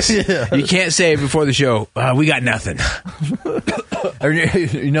goes. Yeah. You can't say before the show, we got nothing.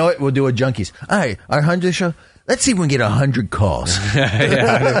 You know what? We'll do a junkies. All right. Our 100th show. Let's see if we can get 100 calls.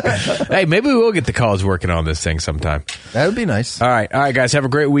 Hey, maybe we'll get the calls working on this thing sometime. That would be nice. All right, guys. Have a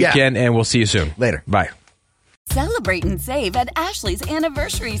great weekend, and we'll see you soon. Later. Bye. Celebrate and save at Ashley's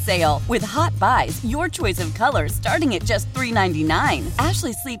Anniversary Sale. With Hot Buys, your choice of colors starting at just $3.99.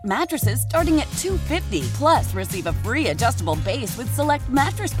 Ashley Sleep mattresses starting at $2.50. Plus, receive a free adjustable base with select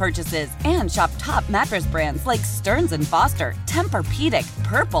mattress purchases. And shop top mattress brands like Stearns & Foster, Tempur-Pedic,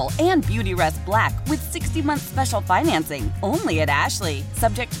 Purple, and Beautyrest Black with 60-month special financing. Only at Ashley.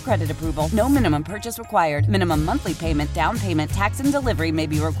 Subject to credit approval. No minimum purchase required. Minimum monthly payment, down payment, tax, and delivery may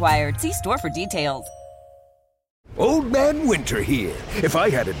be required. See store for details. Old Man Winter here. If I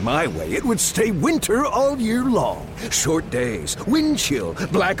had it my way, it would stay winter all year long. Short days, wind chill,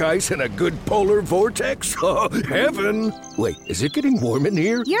 black ice, and a good polar vortex. Oh, heaven. Wait, is it getting warm in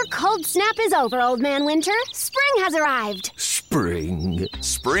here? Your cold snap is over, Old Man Winter. Spring has arrived. Spring.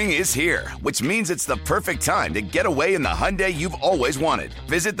 Spring is here, which means it's the perfect time to get away in the Hyundai you've always wanted.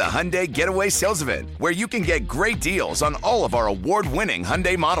 Visit the Hyundai Getaway Sales Event, where you can get great deals on all of our award-winning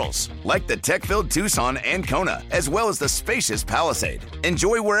Hyundai models, like the tech-filled Tucson and Kona, as well as the spacious Palisade.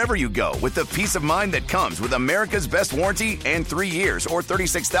 Enjoy wherever you go with the peace of mind that comes with America's best warranty and 3 years or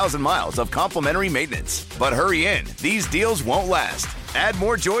 36,000 miles of complimentary maintenance. But hurry in, these deals won't last. Add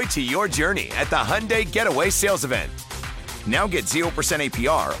more joy to your journey at the Hyundai Getaway Sales Event. Now get 0%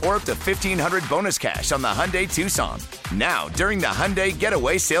 APR or up to $1,500 bonus cash on the Hyundai Tucson. Now, during the Hyundai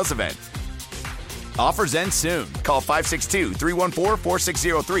Getaway Sales Event. Offers end soon. Call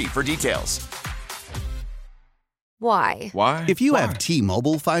 562-314-4603 for details. Why? If you have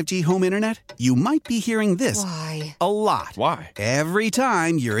T-Mobile 5G home internet, you might be hearing this Why? a lot. Why? Every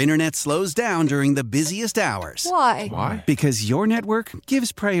time your internet slows down during the busiest hours. Why? Because your network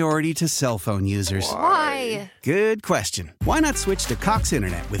gives priority to cell phone users. Why? Good question. Why not switch to Cox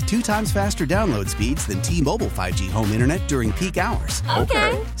Internet with 2 times faster download speeds than T-Mobile 5G home internet during peak hours?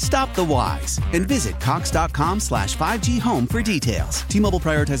 Okay. Stop the whys and visit cox.com/5G home for details. T-Mobile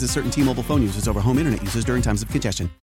prioritizes certain T-Mobile phone users over home internet users during times of congestion.